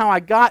origins and how I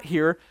got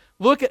here.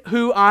 Look at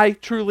who I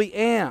truly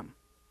am.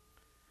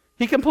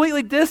 He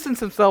completely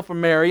distanced himself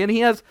from Mary, and he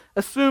has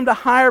assumed a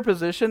higher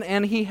position,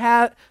 and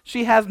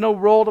she has no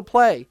role to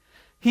play.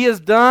 He is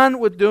done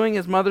with doing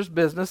his mother's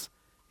business.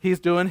 He's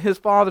doing his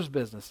Father's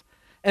business.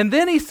 And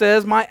then he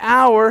says, my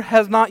hour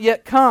has not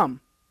yet come.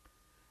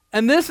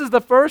 And this is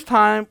the first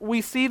time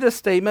we see this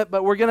statement,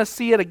 but we're going to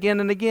see it again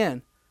and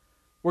again.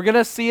 We're going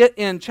to see it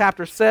in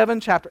chapter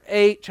 7, chapter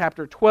 8,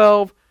 chapter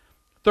 12,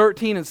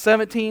 13, and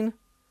 17.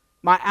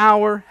 My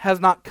hour has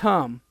not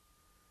come.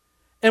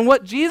 And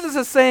what Jesus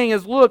is saying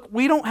is, look,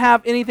 we don't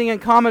have anything in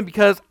common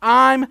because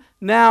I'm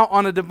now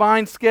on a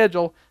divine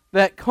schedule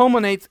that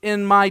culminates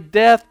in my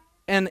death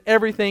and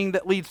everything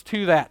that leads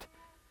to that.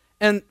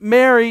 And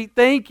Mary,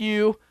 thank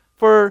you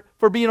for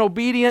being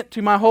obedient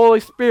to my Holy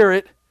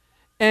Spirit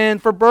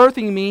and for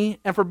birthing me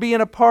and for being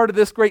a part of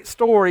this great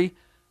story.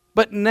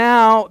 But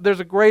now there's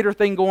a greater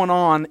thing going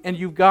on, and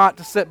you've got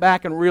to sit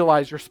back and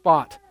realize your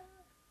spot.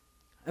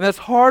 And that's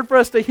hard for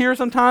us to hear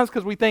sometimes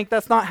because we think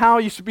that's not how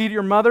you should be to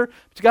your mother.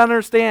 But you got to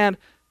understand,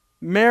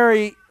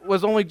 Mary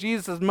was only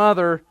Jesus'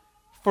 mother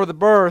for the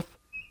birth,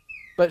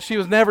 but she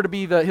was never to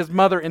be his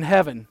mother in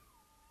heaven.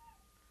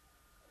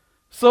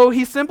 So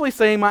he's simply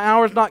saying, my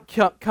hour is not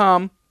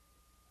come.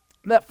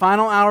 That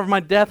final hour of my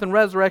death and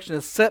resurrection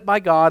is set by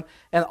God,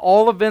 and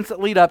all events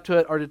that lead up to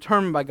it are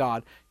determined by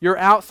God. You're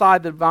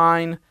outside the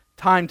divine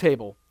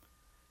timetable.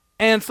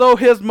 And so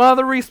his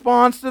mother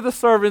responds to the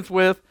servants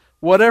with,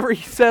 whatever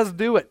he says,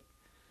 do it.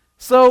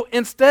 So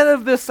instead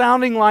of this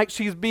sounding like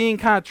she's being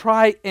kind of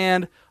trite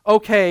and,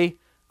 okay,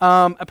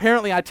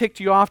 apparently I ticked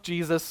you off,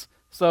 Jesus,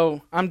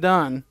 so I'm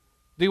done.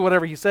 Do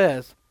whatever he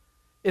says.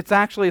 It's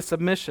actually a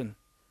submission.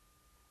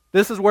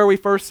 This is where we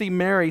first see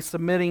Mary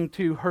submitting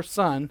to her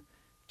son,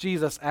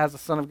 Jesus, as the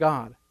Son of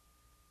God. It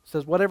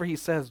says, whatever he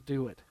says,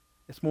 do it.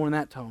 It's more in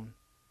that tone.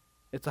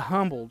 It's a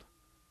humbled,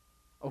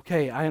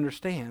 okay, I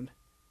understand.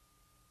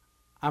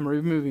 I'm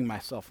removing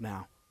myself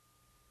now.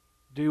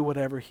 Do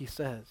whatever he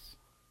says.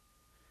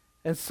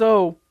 And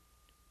so,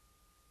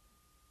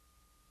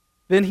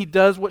 then he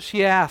does what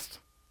she asked.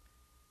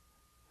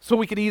 So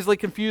we could easily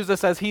confuse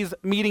this as he's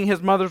meeting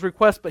his mother's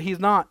request, but he's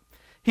not.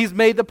 He's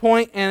made the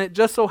point, and it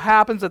just so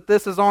happens that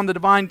this is on the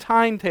divine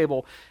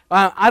timetable.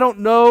 I don't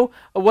know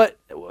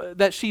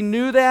that she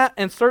knew that,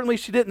 and certainly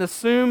she didn't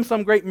assume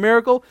some great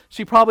miracle.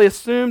 She probably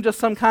assumed just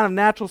some kind of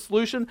natural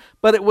solution,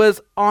 but it was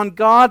on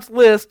God's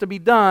list to be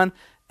done,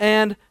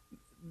 and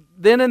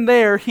then and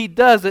there he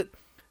does it.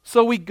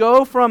 So we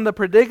go from the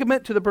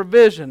predicament to the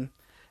provision,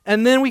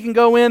 and then we can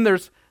go in.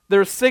 There's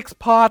 6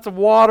 pots of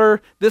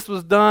water. This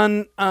was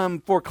done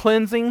for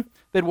cleansing.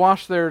 They'd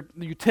wash their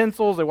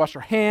utensils, they wash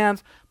their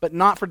hands, but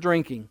not for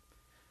drinking.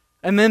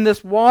 And then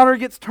this water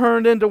gets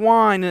turned into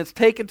wine, and it's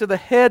taken to the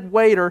head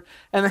waiter,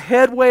 and the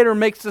head waiter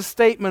makes this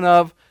statement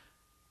of,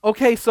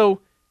 okay,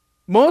 so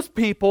most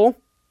people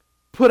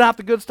put out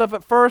the good stuff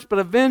at first, but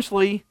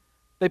eventually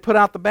they put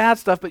out the bad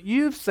stuff, but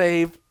you've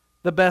saved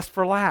the best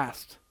for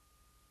last.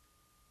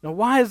 Now,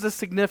 why is this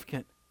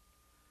significant?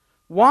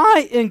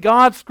 Why in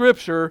God's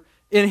Scripture,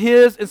 in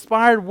His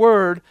inspired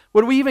Word,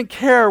 would we even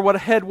care what a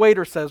head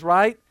waiter says,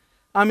 right?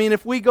 I mean,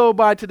 if we go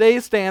by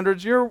today's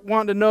standards, you're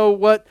wanting to know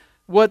what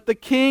the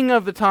king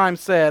of the time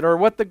said, or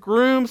what the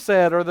groom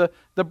said, or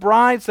the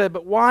bride said,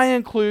 but why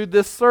include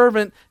this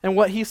servant and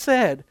what he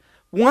said?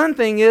 One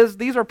thing is,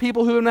 these are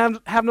people who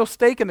have no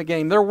stake in the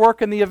game. They're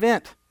working the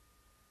event.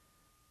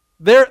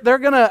 They're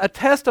going to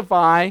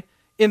testify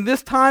in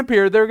this time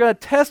period, they're going to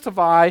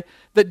testify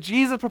that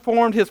Jesus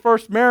performed his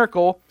first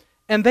miracle,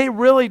 and they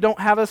really don't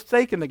have a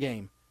stake in the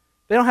game.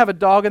 They don't have a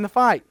dog in the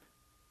fight.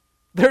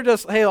 They're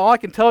just, hey, all I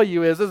can tell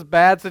you is this is a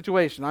bad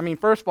situation. I mean,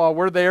 first of all,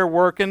 we're there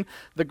working.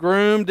 The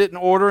groom didn't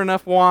order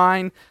enough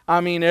wine.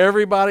 I mean,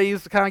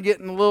 everybody's kind of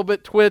getting a little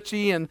bit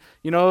twitchy. And,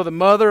 you know, the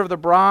mother of the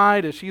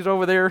bride, she's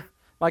over there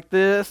like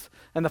this.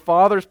 And the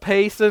father's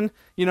pacing.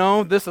 You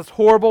know, this is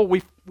horrible.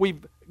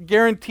 We've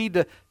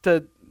guaranteed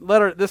to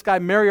let this guy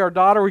marry our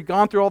daughter. We've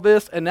gone through all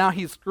this, and now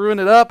he's screwing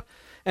it up.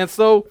 And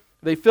so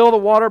they fill the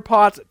water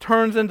pots. It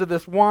turns into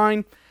this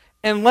wine.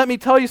 And let me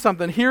tell you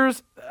something.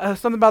 Here's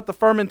something about the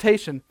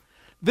fermentation.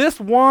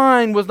 This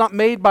wine was not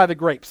made by the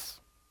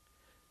grapes.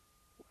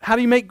 How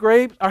do you make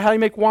grapes, or how do you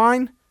make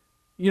wine?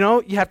 You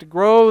know, you have to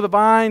grow the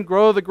vine,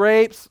 grow the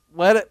grapes,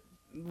 let it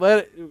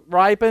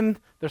ripen,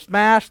 they're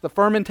smashed, the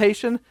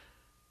fermentation.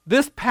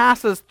 This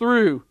passes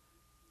through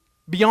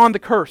beyond the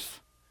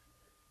curse.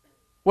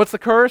 What's the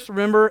curse?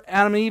 Remember,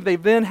 Adam and Eve, they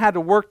then had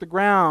to work the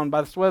ground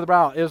by the sweat of the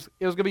brow. It was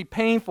going to be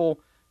painful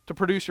to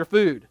produce your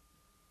food.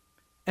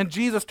 And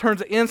Jesus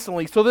turns it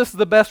instantly. So this is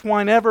the best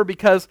wine ever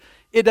because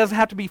it doesn't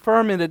have to be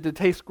fermented to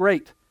taste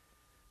great.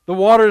 The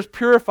water is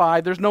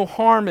purified. There's no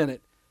harm in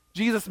it.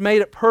 Jesus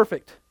made it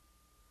perfect.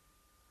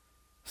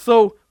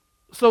 So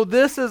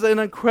this is an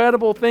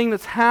incredible thing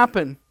that's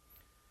happened.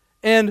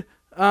 And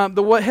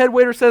the head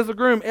waiter says to the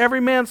groom,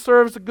 every man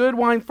serves the good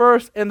wine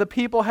first, and the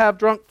people have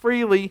drunk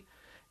freely.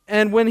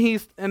 And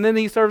then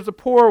he serves the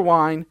poor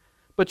wine.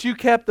 But you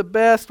kept the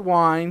best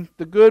wine,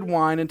 the good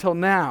wine, until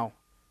now.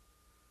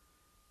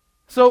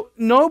 So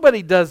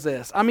nobody does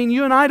this. I mean,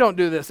 you and I don't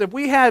do this. If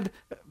we had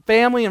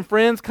family and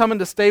friends coming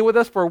to stay with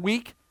us for a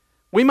week,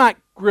 we might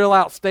grill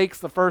out steaks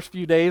the first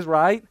few days,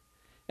 right?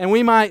 And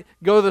we might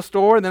go to the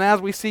store, and then as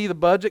we see the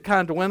budget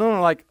kind of dwindle, we're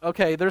like,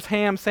 okay, there's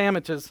ham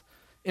sandwiches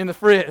in the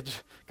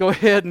fridge. Go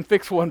ahead and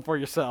fix one for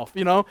yourself.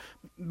 You know,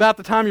 about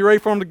the time you're ready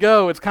for them to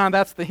go, it's kind of,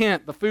 that's the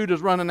hint. The food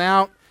is running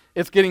out.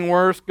 It's getting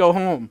worse. Go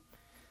home.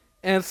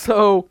 And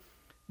so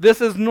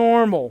this is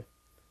normal.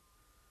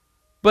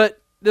 But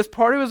this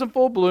party was in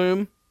full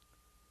bloom,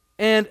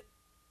 and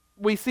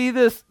we see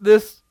this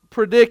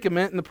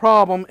predicament and the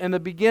problem in the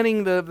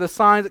beginning, the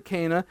signs at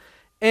Cana,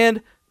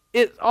 and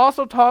it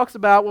also talks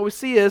about what we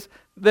see is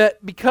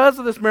that because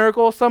of this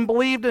miracle, some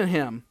believed in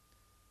him.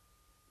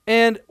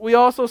 And we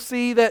also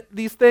see that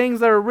these things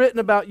that are written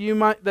about you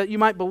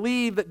might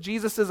believe that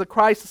Jesus is the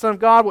Christ, the Son of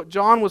God, what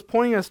John was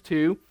pointing us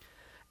to.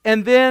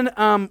 And then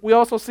we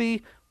also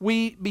see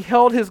we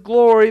beheld his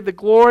glory, the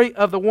glory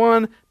of the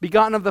one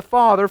begotten of the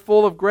Father,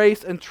 full of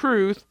grace and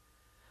truth.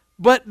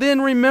 But then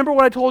remember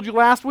what I told you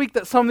last week,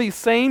 that some of these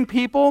same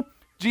people,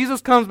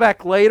 Jesus comes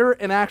back later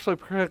and actually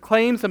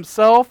proclaims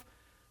himself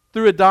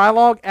through a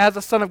dialogue as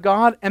the Son of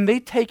God, and they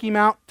take him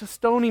out to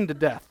stone him to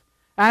death.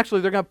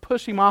 Actually, they're going to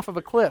push him off of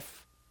a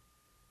cliff.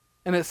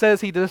 And it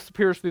says he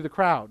disappears through the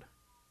crowd.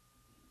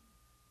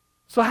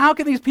 So how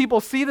can these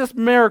people see this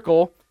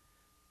miracle?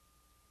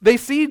 They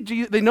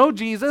know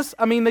Jesus.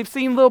 I mean, they've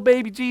seen little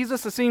baby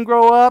Jesus. They've seen him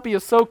grow up. He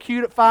was so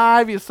cute at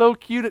 5. He was so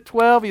cute at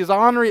 12. He was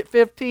ornery at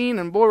 15.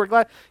 And boy, we're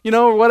glad,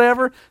 or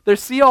whatever. They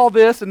see all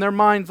this in their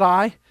mind's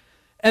eye.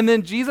 And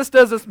then Jesus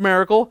does this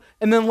miracle.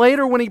 And then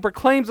later when he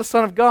proclaims the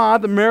Son of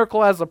God, the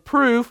miracle as a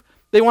proof,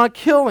 they want to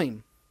kill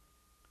him.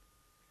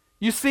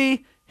 You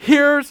see,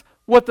 here's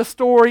what the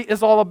story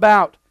is all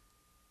about.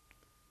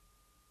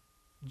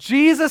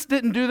 Jesus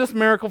didn't do this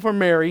miracle for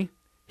Mary.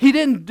 He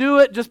didn't do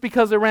it just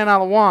because they ran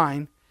out of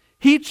wine.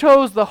 He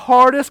chose the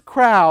hardest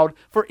crowd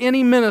for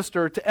any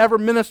minister to ever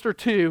minister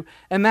to,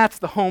 and that's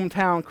the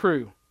hometown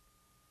crew.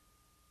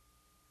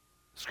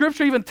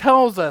 Scripture even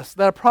tells us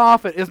that a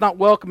prophet is not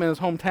welcome in his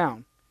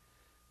hometown.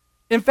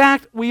 In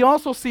fact, we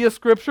also see a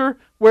scripture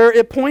where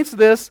it points to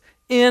this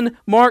in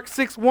Mark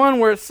 6:1,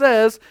 where it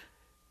says,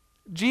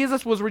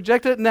 Jesus was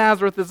rejected at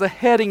Nazareth as a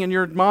heading in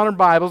your modern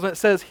Bibles, and it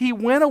says, he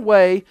went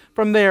away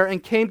from there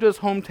and came to his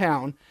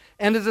hometown,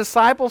 and his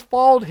disciples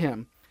followed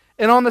him.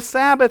 And on the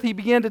Sabbath he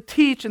began to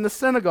teach in the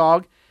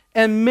synagogue,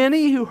 and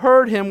many who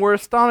heard him were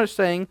astonished,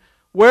 saying,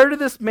 where did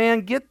this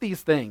man get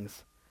these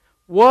things?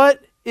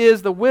 What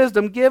is the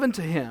wisdom given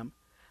to him?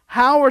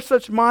 How are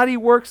such mighty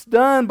works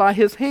done by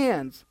his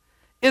hands?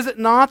 Is it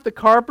not the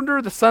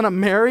carpenter, the son of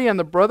Mary, and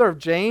the brother of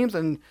James,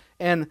 and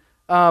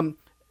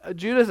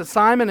Judas and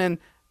Simon,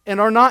 and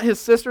are not his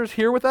sisters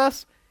here with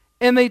us?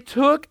 And they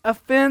took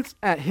offense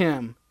at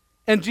him.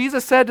 And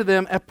Jesus said to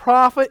them, a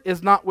prophet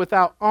is not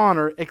without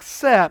honor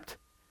except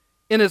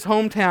in his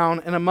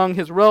hometown and among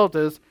his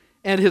relatives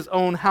and his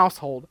own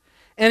household.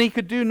 And he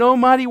could do no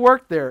mighty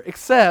work there,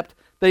 except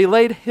they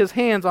laid his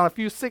hands on a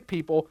few sick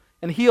people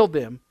and healed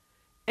them.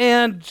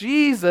 And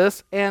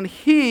Jesus and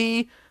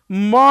he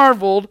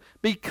marveled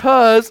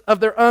because of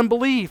their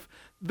unbelief.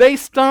 They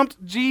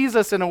stumped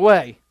Jesus in a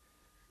way.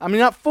 I mean,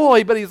 not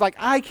fully, but he's like,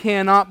 I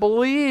cannot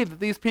believe that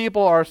these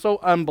people are so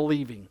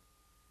unbelieving.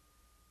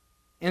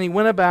 And he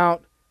went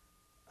about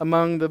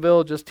among the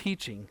villages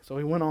teaching. So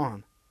he went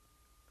on.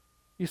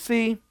 You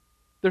see,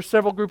 there's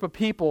several group of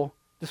people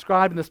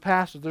described in this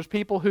passage. There's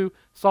people who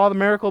saw the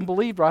miracle and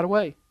believed right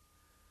away.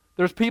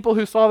 There's people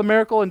who saw the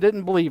miracle and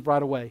didn't believe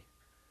right away.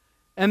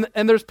 And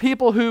there's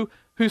people who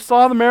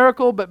saw the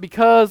miracle, but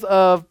because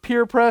of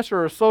peer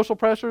pressure or social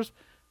pressures,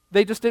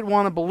 they just didn't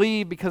want to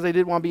believe because they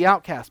didn't want to be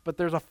outcast. But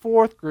there's a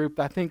fourth group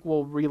that I think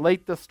will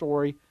relate this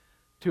story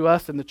to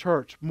us in the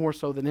church more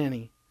so than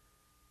any.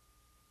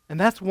 And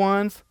that's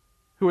ones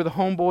who are the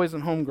homeboys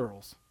and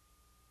homegirls.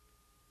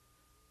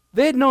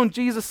 They had known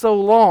Jesus so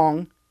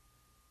long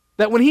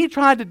that when he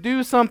tried to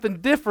do something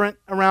different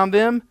around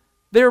them,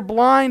 they were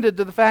blinded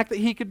to the fact that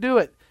he could do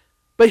it.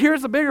 But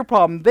here's the bigger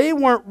problem. They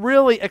weren't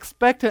really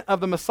expectant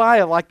of the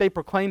Messiah like they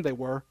proclaimed they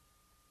were.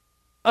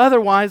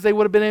 Otherwise, they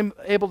would have been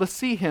able to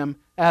see him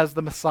as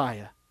the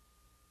Messiah.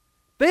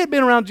 They had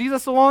been around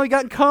Jesus so long, they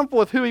got comfortable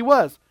with who he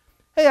was.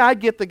 Hey, I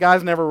get the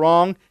guy's never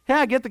wrong. Hey,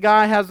 I get the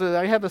guy I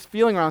have this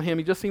feeling around him.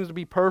 He just seems to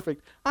be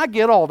perfect. I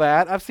get all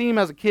that. I've seen him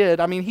as a kid.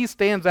 I mean, he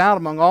stands out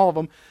among all of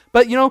them.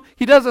 But,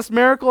 he does this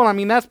miracle, and I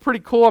mean, that's pretty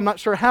cool. I'm not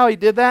sure how he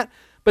did that.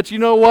 But you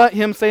know what?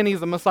 Him saying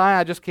he's the Messiah,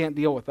 I just can't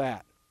deal with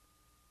that.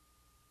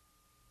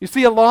 You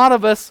see, a lot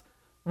of us,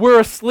 we're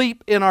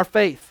asleep in our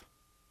faith.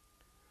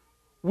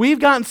 We've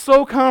gotten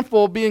so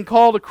comfortable being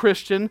called a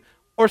Christian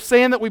or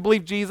saying that we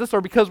believe Jesus,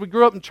 or because we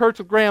grew up in church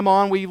with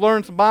grandma and we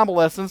learned some Bible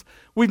lessons,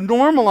 we've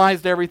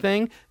normalized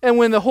everything, and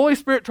when the Holy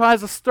Spirit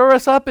tries to stir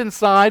us up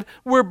inside,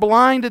 we're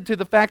blinded to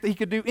the fact that he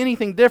could do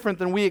anything different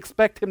than we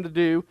expect him to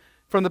do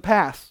from the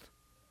past.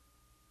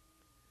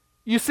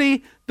 You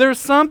see, there's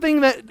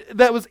something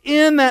that was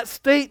in that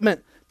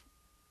statement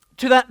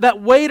to that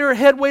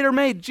head waiter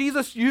made.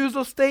 Jesus used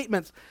those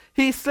statements.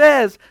 He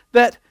says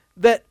that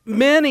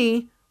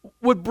many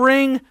would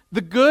bring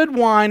the good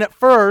wine at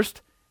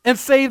first and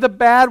save the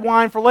bad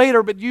wine for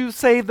later, but you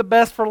save the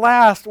best for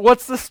last.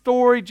 What's the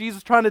story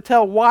Jesus trying to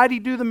tell? Why did he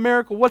do the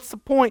miracle? What's the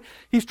point?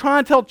 He's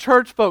trying to tell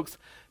church folks,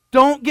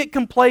 don't get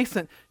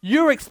complacent.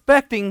 You're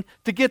expecting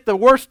to get the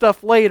worst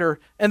stuff later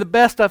and the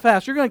best stuff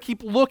fast. You're going to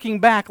keep looking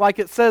back like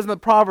it says in the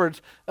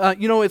Proverbs.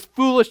 It's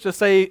foolish to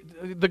say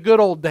the good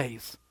old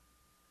days.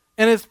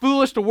 And it's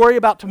foolish to worry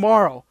about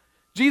tomorrow.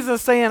 Jesus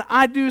is saying,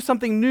 I do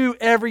something new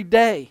every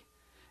day.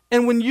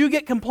 And when you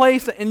get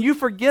complacent and you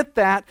forget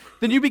that,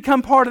 then you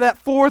become part of that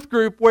fourth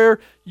group where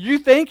you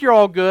think you're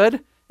all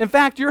good. In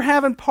fact, you're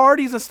having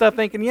parties and stuff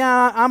thinking,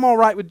 yeah, I'm all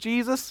right with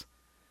Jesus.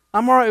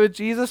 I'm all right with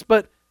Jesus,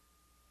 but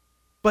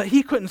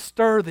he couldn't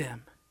stir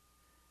them.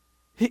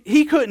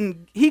 He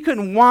couldn't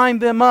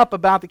wind them up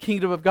about the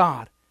kingdom of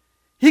God.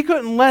 He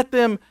couldn't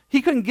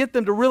get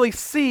them to really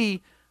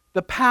see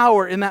the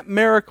power in that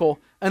miracle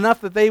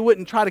enough that they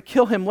wouldn't try to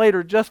kill him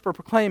later just for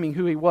proclaiming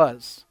who he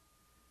was.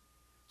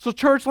 So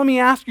church, let me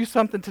ask you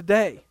something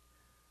today.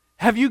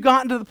 Have you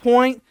gotten to the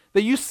point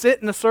that you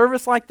sit in a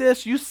service like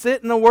this, you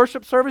sit in a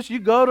worship service, you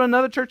go to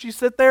another church, you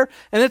sit there,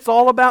 and it's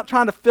all about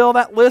trying to fill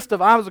that list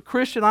of, I was a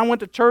Christian, I went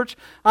to church,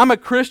 I'm a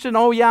Christian,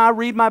 oh yeah, I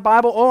read my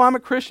Bible, oh, I'm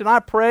a Christian, I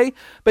pray.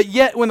 But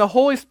yet when the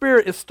Holy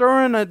Spirit is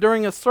stirring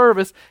during a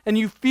service, and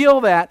you feel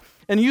that,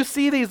 and you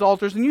see these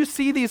altars, and you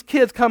see these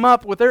kids come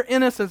up with their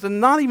innocence, and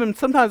not even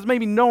sometimes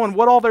maybe knowing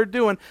what all they're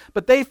doing,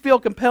 but they feel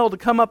compelled to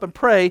come up and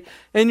pray,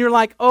 and you're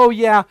like, oh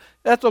yeah,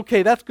 that's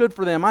okay, that's good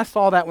for them. I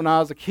saw that when I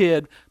was a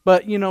kid,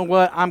 but you know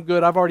what, I'm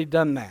good, I've already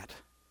done that.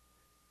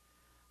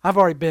 I've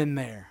already been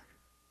there.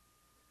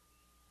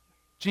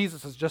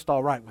 Jesus is just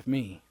all right with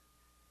me.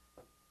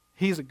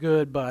 He's a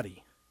good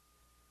buddy.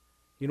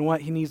 You know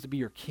what, he needs to be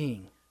your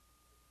king,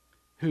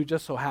 who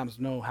just so happens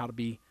to know how to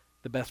be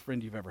the best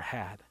friend you've ever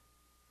had.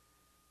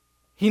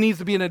 He needs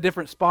to be in a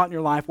different spot in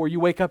your life where you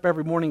wake up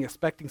every morning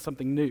expecting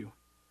something new.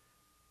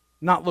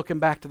 Not looking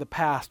back to the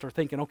past or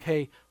thinking,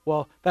 okay,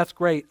 well, that's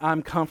great.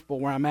 I'm comfortable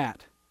where I'm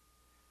at.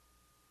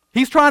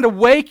 He's trying to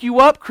wake you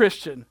up,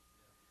 Christian.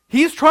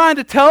 He's trying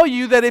to tell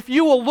you that if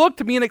you will look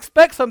to me and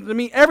expect something to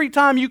me every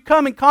time you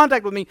come in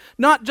contact with me,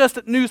 not just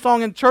at New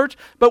Song in church,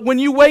 but when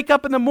you wake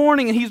up in the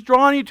morning and he's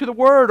drawing you to the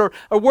Word or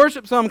a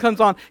worship song comes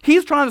on,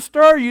 he's trying to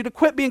stir you to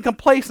quit being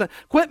complacent,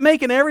 quit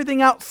making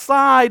everything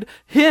outside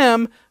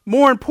him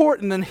more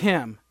important than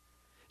him.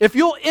 If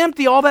you'll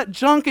empty all that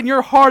junk in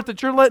your heart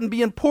that you're letting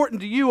be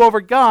important to you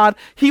over God,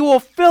 he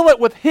will fill it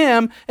with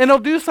him and he'll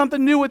do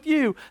something new with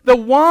you. The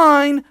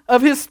wine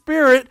of his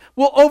Spirit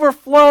will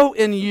overflow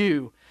in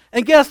you.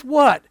 And guess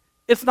what?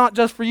 It's not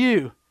just for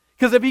you.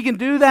 Because if he can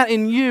do that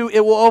in you, it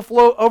will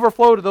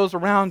overflow to those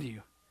around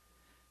you.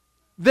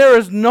 There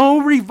is no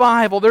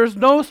revival, there is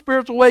no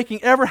spiritual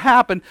awakening ever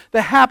happened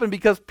that happened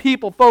because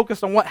people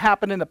focused on what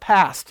happened in the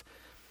past.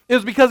 It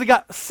was because they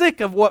got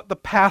sick of what the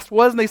past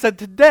was and they said,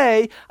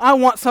 today I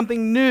want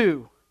something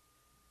new.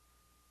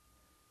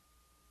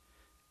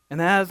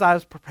 And as I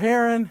was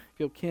preparing,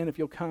 if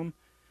you'll come,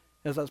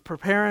 as I was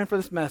preparing for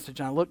this message,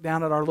 and I looked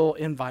down at our little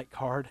invite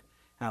card,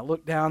 and I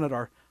looked down at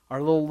our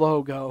little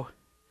logo,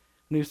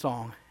 New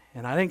Song,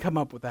 and I didn't come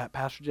up with that.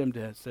 Pastor Jim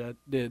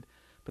did.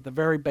 But the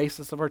very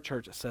basis of our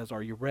church, it says,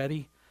 are you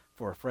ready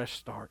for a fresh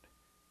start?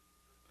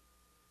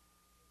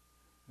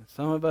 And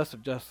some of us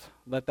have just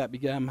let that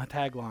become a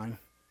tagline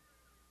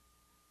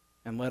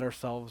and let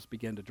ourselves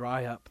begin to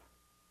dry up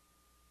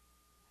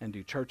and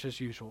do church as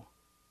usual.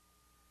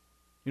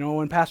 You know,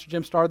 when Pastor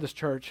Jim started this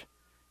church,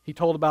 he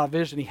told about a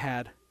vision he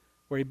had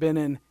where he'd been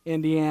in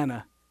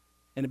Indiana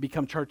and it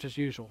become church as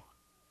usual.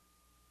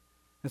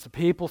 And so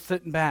people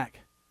sitting back,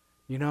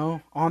 you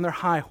know, on their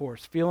high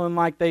horse, feeling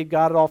like they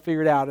got it all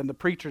figured out, and the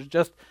preacher's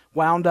just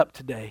wound up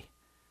today.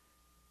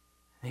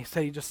 And he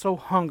said he just so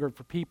hungered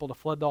for people to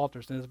flood the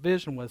altars. And his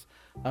vision was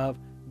of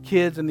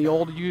kids in the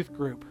old youth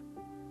group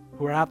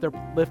who are out there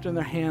lifting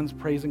their hands,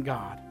 praising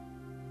God.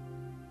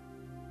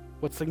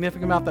 What's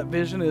significant about that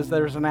vision is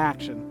there's an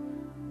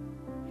action.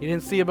 He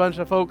didn't see a bunch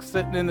of folks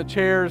sitting in the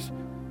chairs,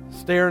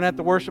 staring at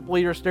the worship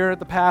leader, staring at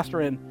the pastor,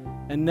 and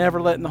never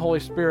letting the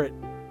Holy Spirit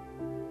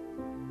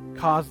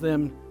cause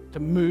them to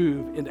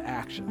move into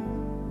action.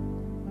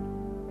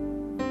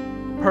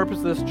 The purpose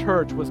of this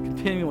church was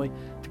continually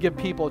to give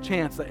people a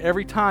chance that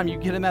every time you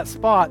get in that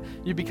spot,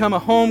 you become a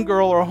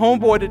homegirl or a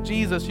homeboy to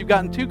Jesus. You've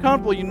gotten too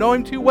comfortable. You know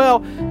him too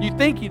well. You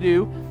think you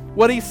do.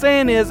 What he's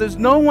saying is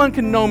no one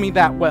can know me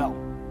that well.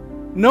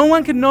 No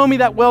one can know me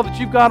that well that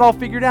you've got all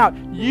figured out.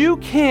 You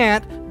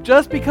can't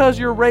just because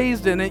you're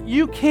raised in it.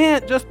 You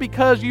can't just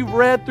because you've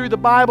read through the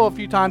Bible a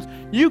few times.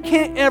 You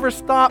can't ever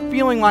stop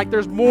feeling like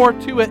there's more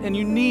to it and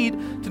you need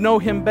to know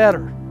him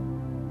better.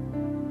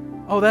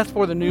 Oh, that's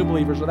for the new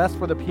believers, or that's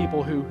for the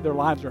people who their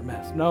lives are a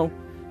mess. No,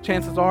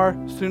 chances are,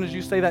 as soon as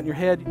you say that in your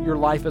head, your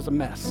life is a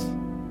mess.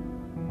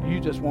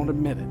 You just won't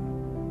admit it.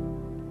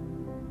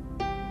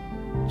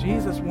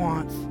 Jesus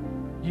wants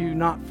you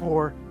not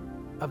for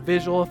a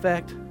visual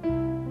effect,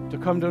 to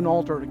come to an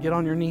altar, to get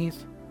on your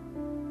knees,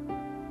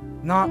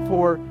 not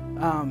for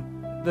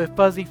the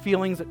fuzzy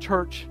feelings at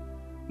church,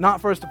 not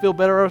for us to feel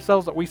better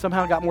ourselves that we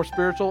somehow got more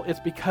spiritual. It's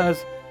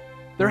because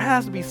there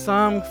has to be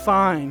some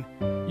sign.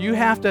 You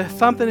have to,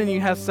 something in you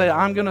has to say,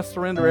 I'm going to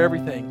surrender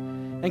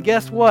everything. And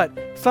guess what?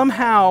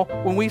 Somehow,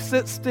 when we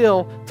sit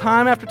still,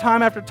 time after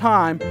time after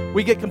time,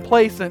 we get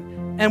complacent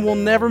and we'll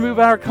never move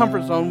out of our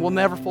comfort zone. We'll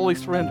never fully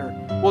surrender.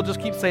 We'll just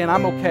keep saying,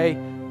 I'm okay.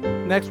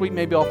 Next week,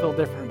 maybe I'll feel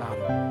different about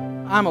it.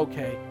 I'm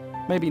okay.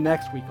 Maybe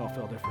next week I'll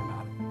feel different about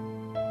it.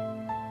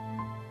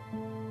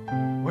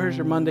 Where's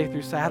your Monday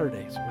through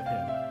Saturdays with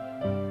him?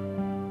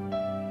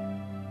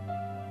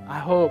 I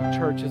hope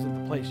church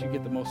isn't the place you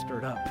get the most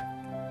stirred up.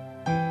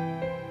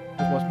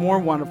 Because what's more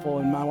wonderful,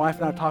 and my wife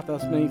and I have talked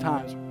about this many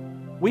times,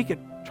 we could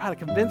try to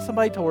convince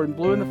somebody till we're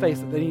blue in the face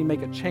that they need to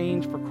make a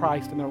change for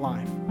Christ in their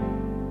life.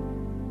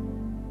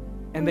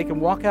 And they can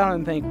walk out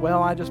and think,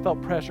 well, I just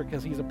felt pressure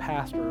because he's a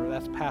pastor, or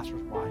that's a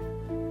pastor's wife.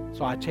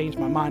 So I changed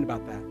my mind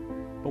about that.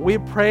 But we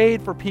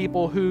prayed for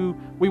people who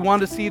we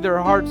wanted to see their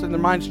hearts and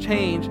their minds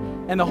change,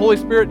 and the Holy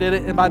Spirit did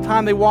it. And by the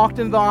time they walked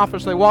into the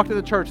office, they walked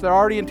into the church, they're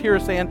already in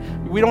tears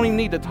saying, we don't even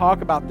need to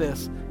talk about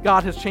this.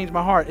 God has changed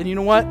my heart. And you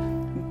know what?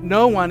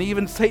 No one,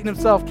 even Satan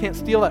himself, can't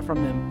steal that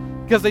from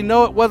them, because they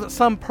know it wasn't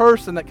some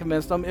person that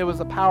convinced them. It was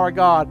the power of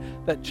God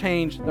that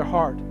changed their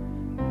heart.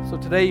 So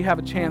today you have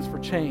a chance for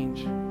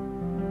change.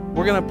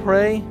 We're going to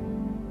pray,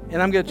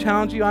 and I'm going to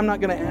challenge you. I'm not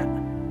going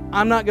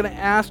to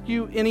ask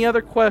you any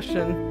other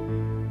question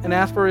and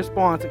ask for a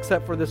response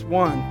except for this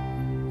one.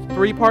 It's a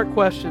 3-part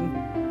question.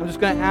 I'm just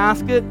going to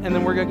ask it, and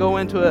then we're going to go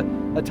into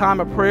a time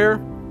of prayer,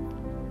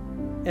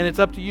 and it's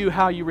up to you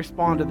how you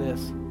respond to this.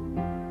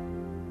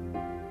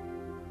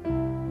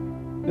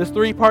 This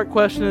 3-part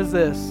question is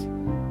this: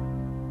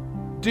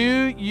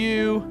 do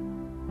you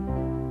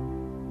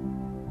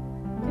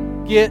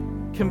get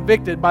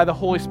convicted by the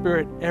Holy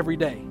Spirit every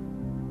day?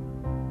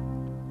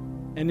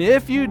 And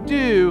if you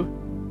do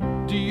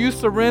you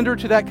surrender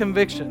to that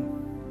conviction?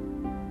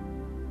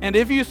 And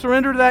if you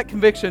surrender to that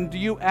conviction, do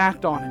you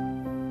act on it?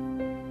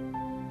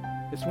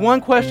 It's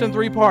one question,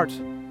 3 parts.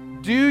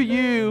 Do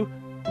you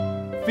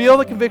feel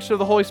the conviction of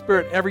the Holy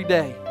Spirit every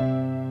day?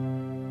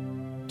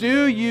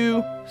 Do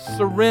you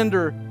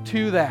surrender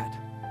to that?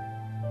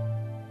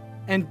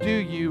 And do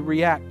you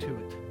react to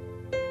it?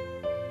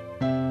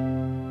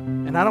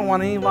 And I don't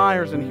want any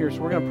liars in here,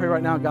 so we're going to pray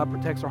right now God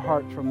protects our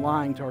hearts from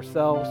lying to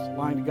ourselves,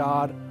 lying to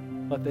God.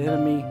 Let the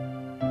enemy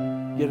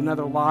get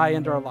another lie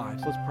into our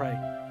lives. Let's pray.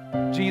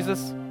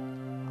 Jesus,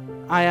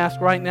 I ask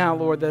right now,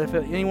 Lord, that if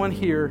anyone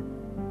here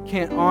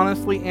can't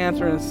honestly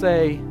answer and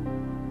say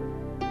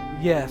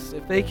yes,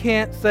 if they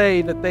can't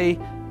say that they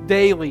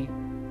daily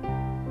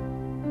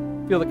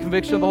feel the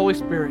conviction of the Holy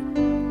Spirit,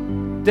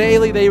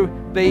 daily they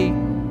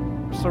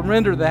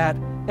surrender that,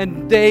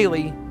 and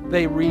daily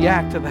they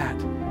react to that,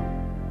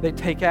 they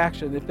take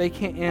action. If they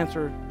can't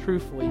answer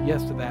truthfully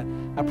yes to that,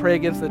 I pray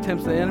against the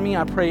attempts of the enemy.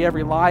 I pray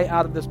every lie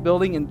out of this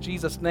building in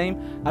Jesus'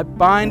 name. I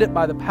bind it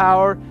by the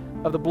power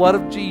of the blood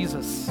of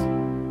Jesus,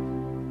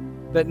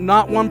 that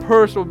not one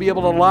person will be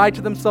able to lie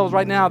to themselves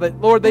right now, that,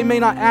 Lord, they may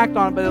not act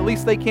on it, but at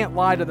least they can't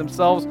lie to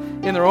themselves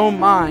in their own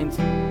minds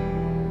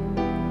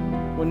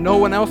when no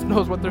one else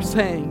knows what they're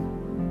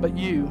saying but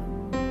you.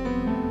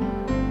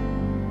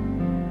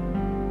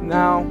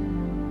 Now,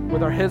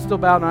 with our heads still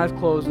bowed and eyes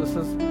closed, this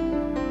is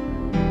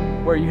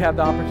where you have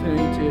the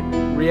opportunity to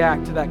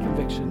react to that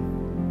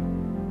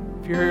conviction.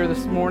 If you're here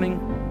this morning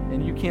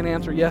and you can't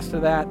answer yes to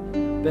that,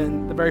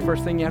 then the very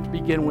first thing you have to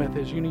begin with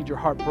is you need your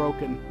heart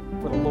broken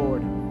for the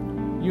Lord.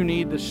 You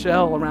need the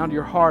shell around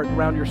your heart,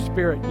 around your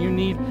spirit. You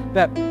need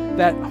that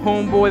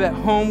homeboy, that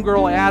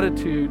homegirl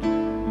attitude,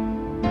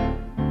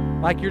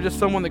 like you're just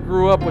someone that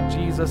grew up with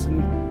Jesus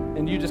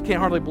and you just can't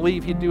hardly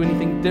believe he'd do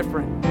anything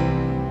different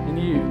than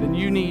you. Then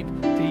you need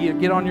to either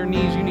get on your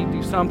knees, you need to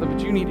do something,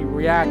 but you need to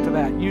react to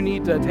that. You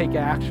need to take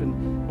action.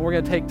 And we're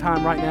going to take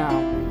time right now.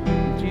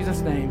 In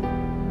Jesus' name,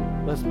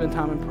 let's spend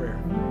time in prayer.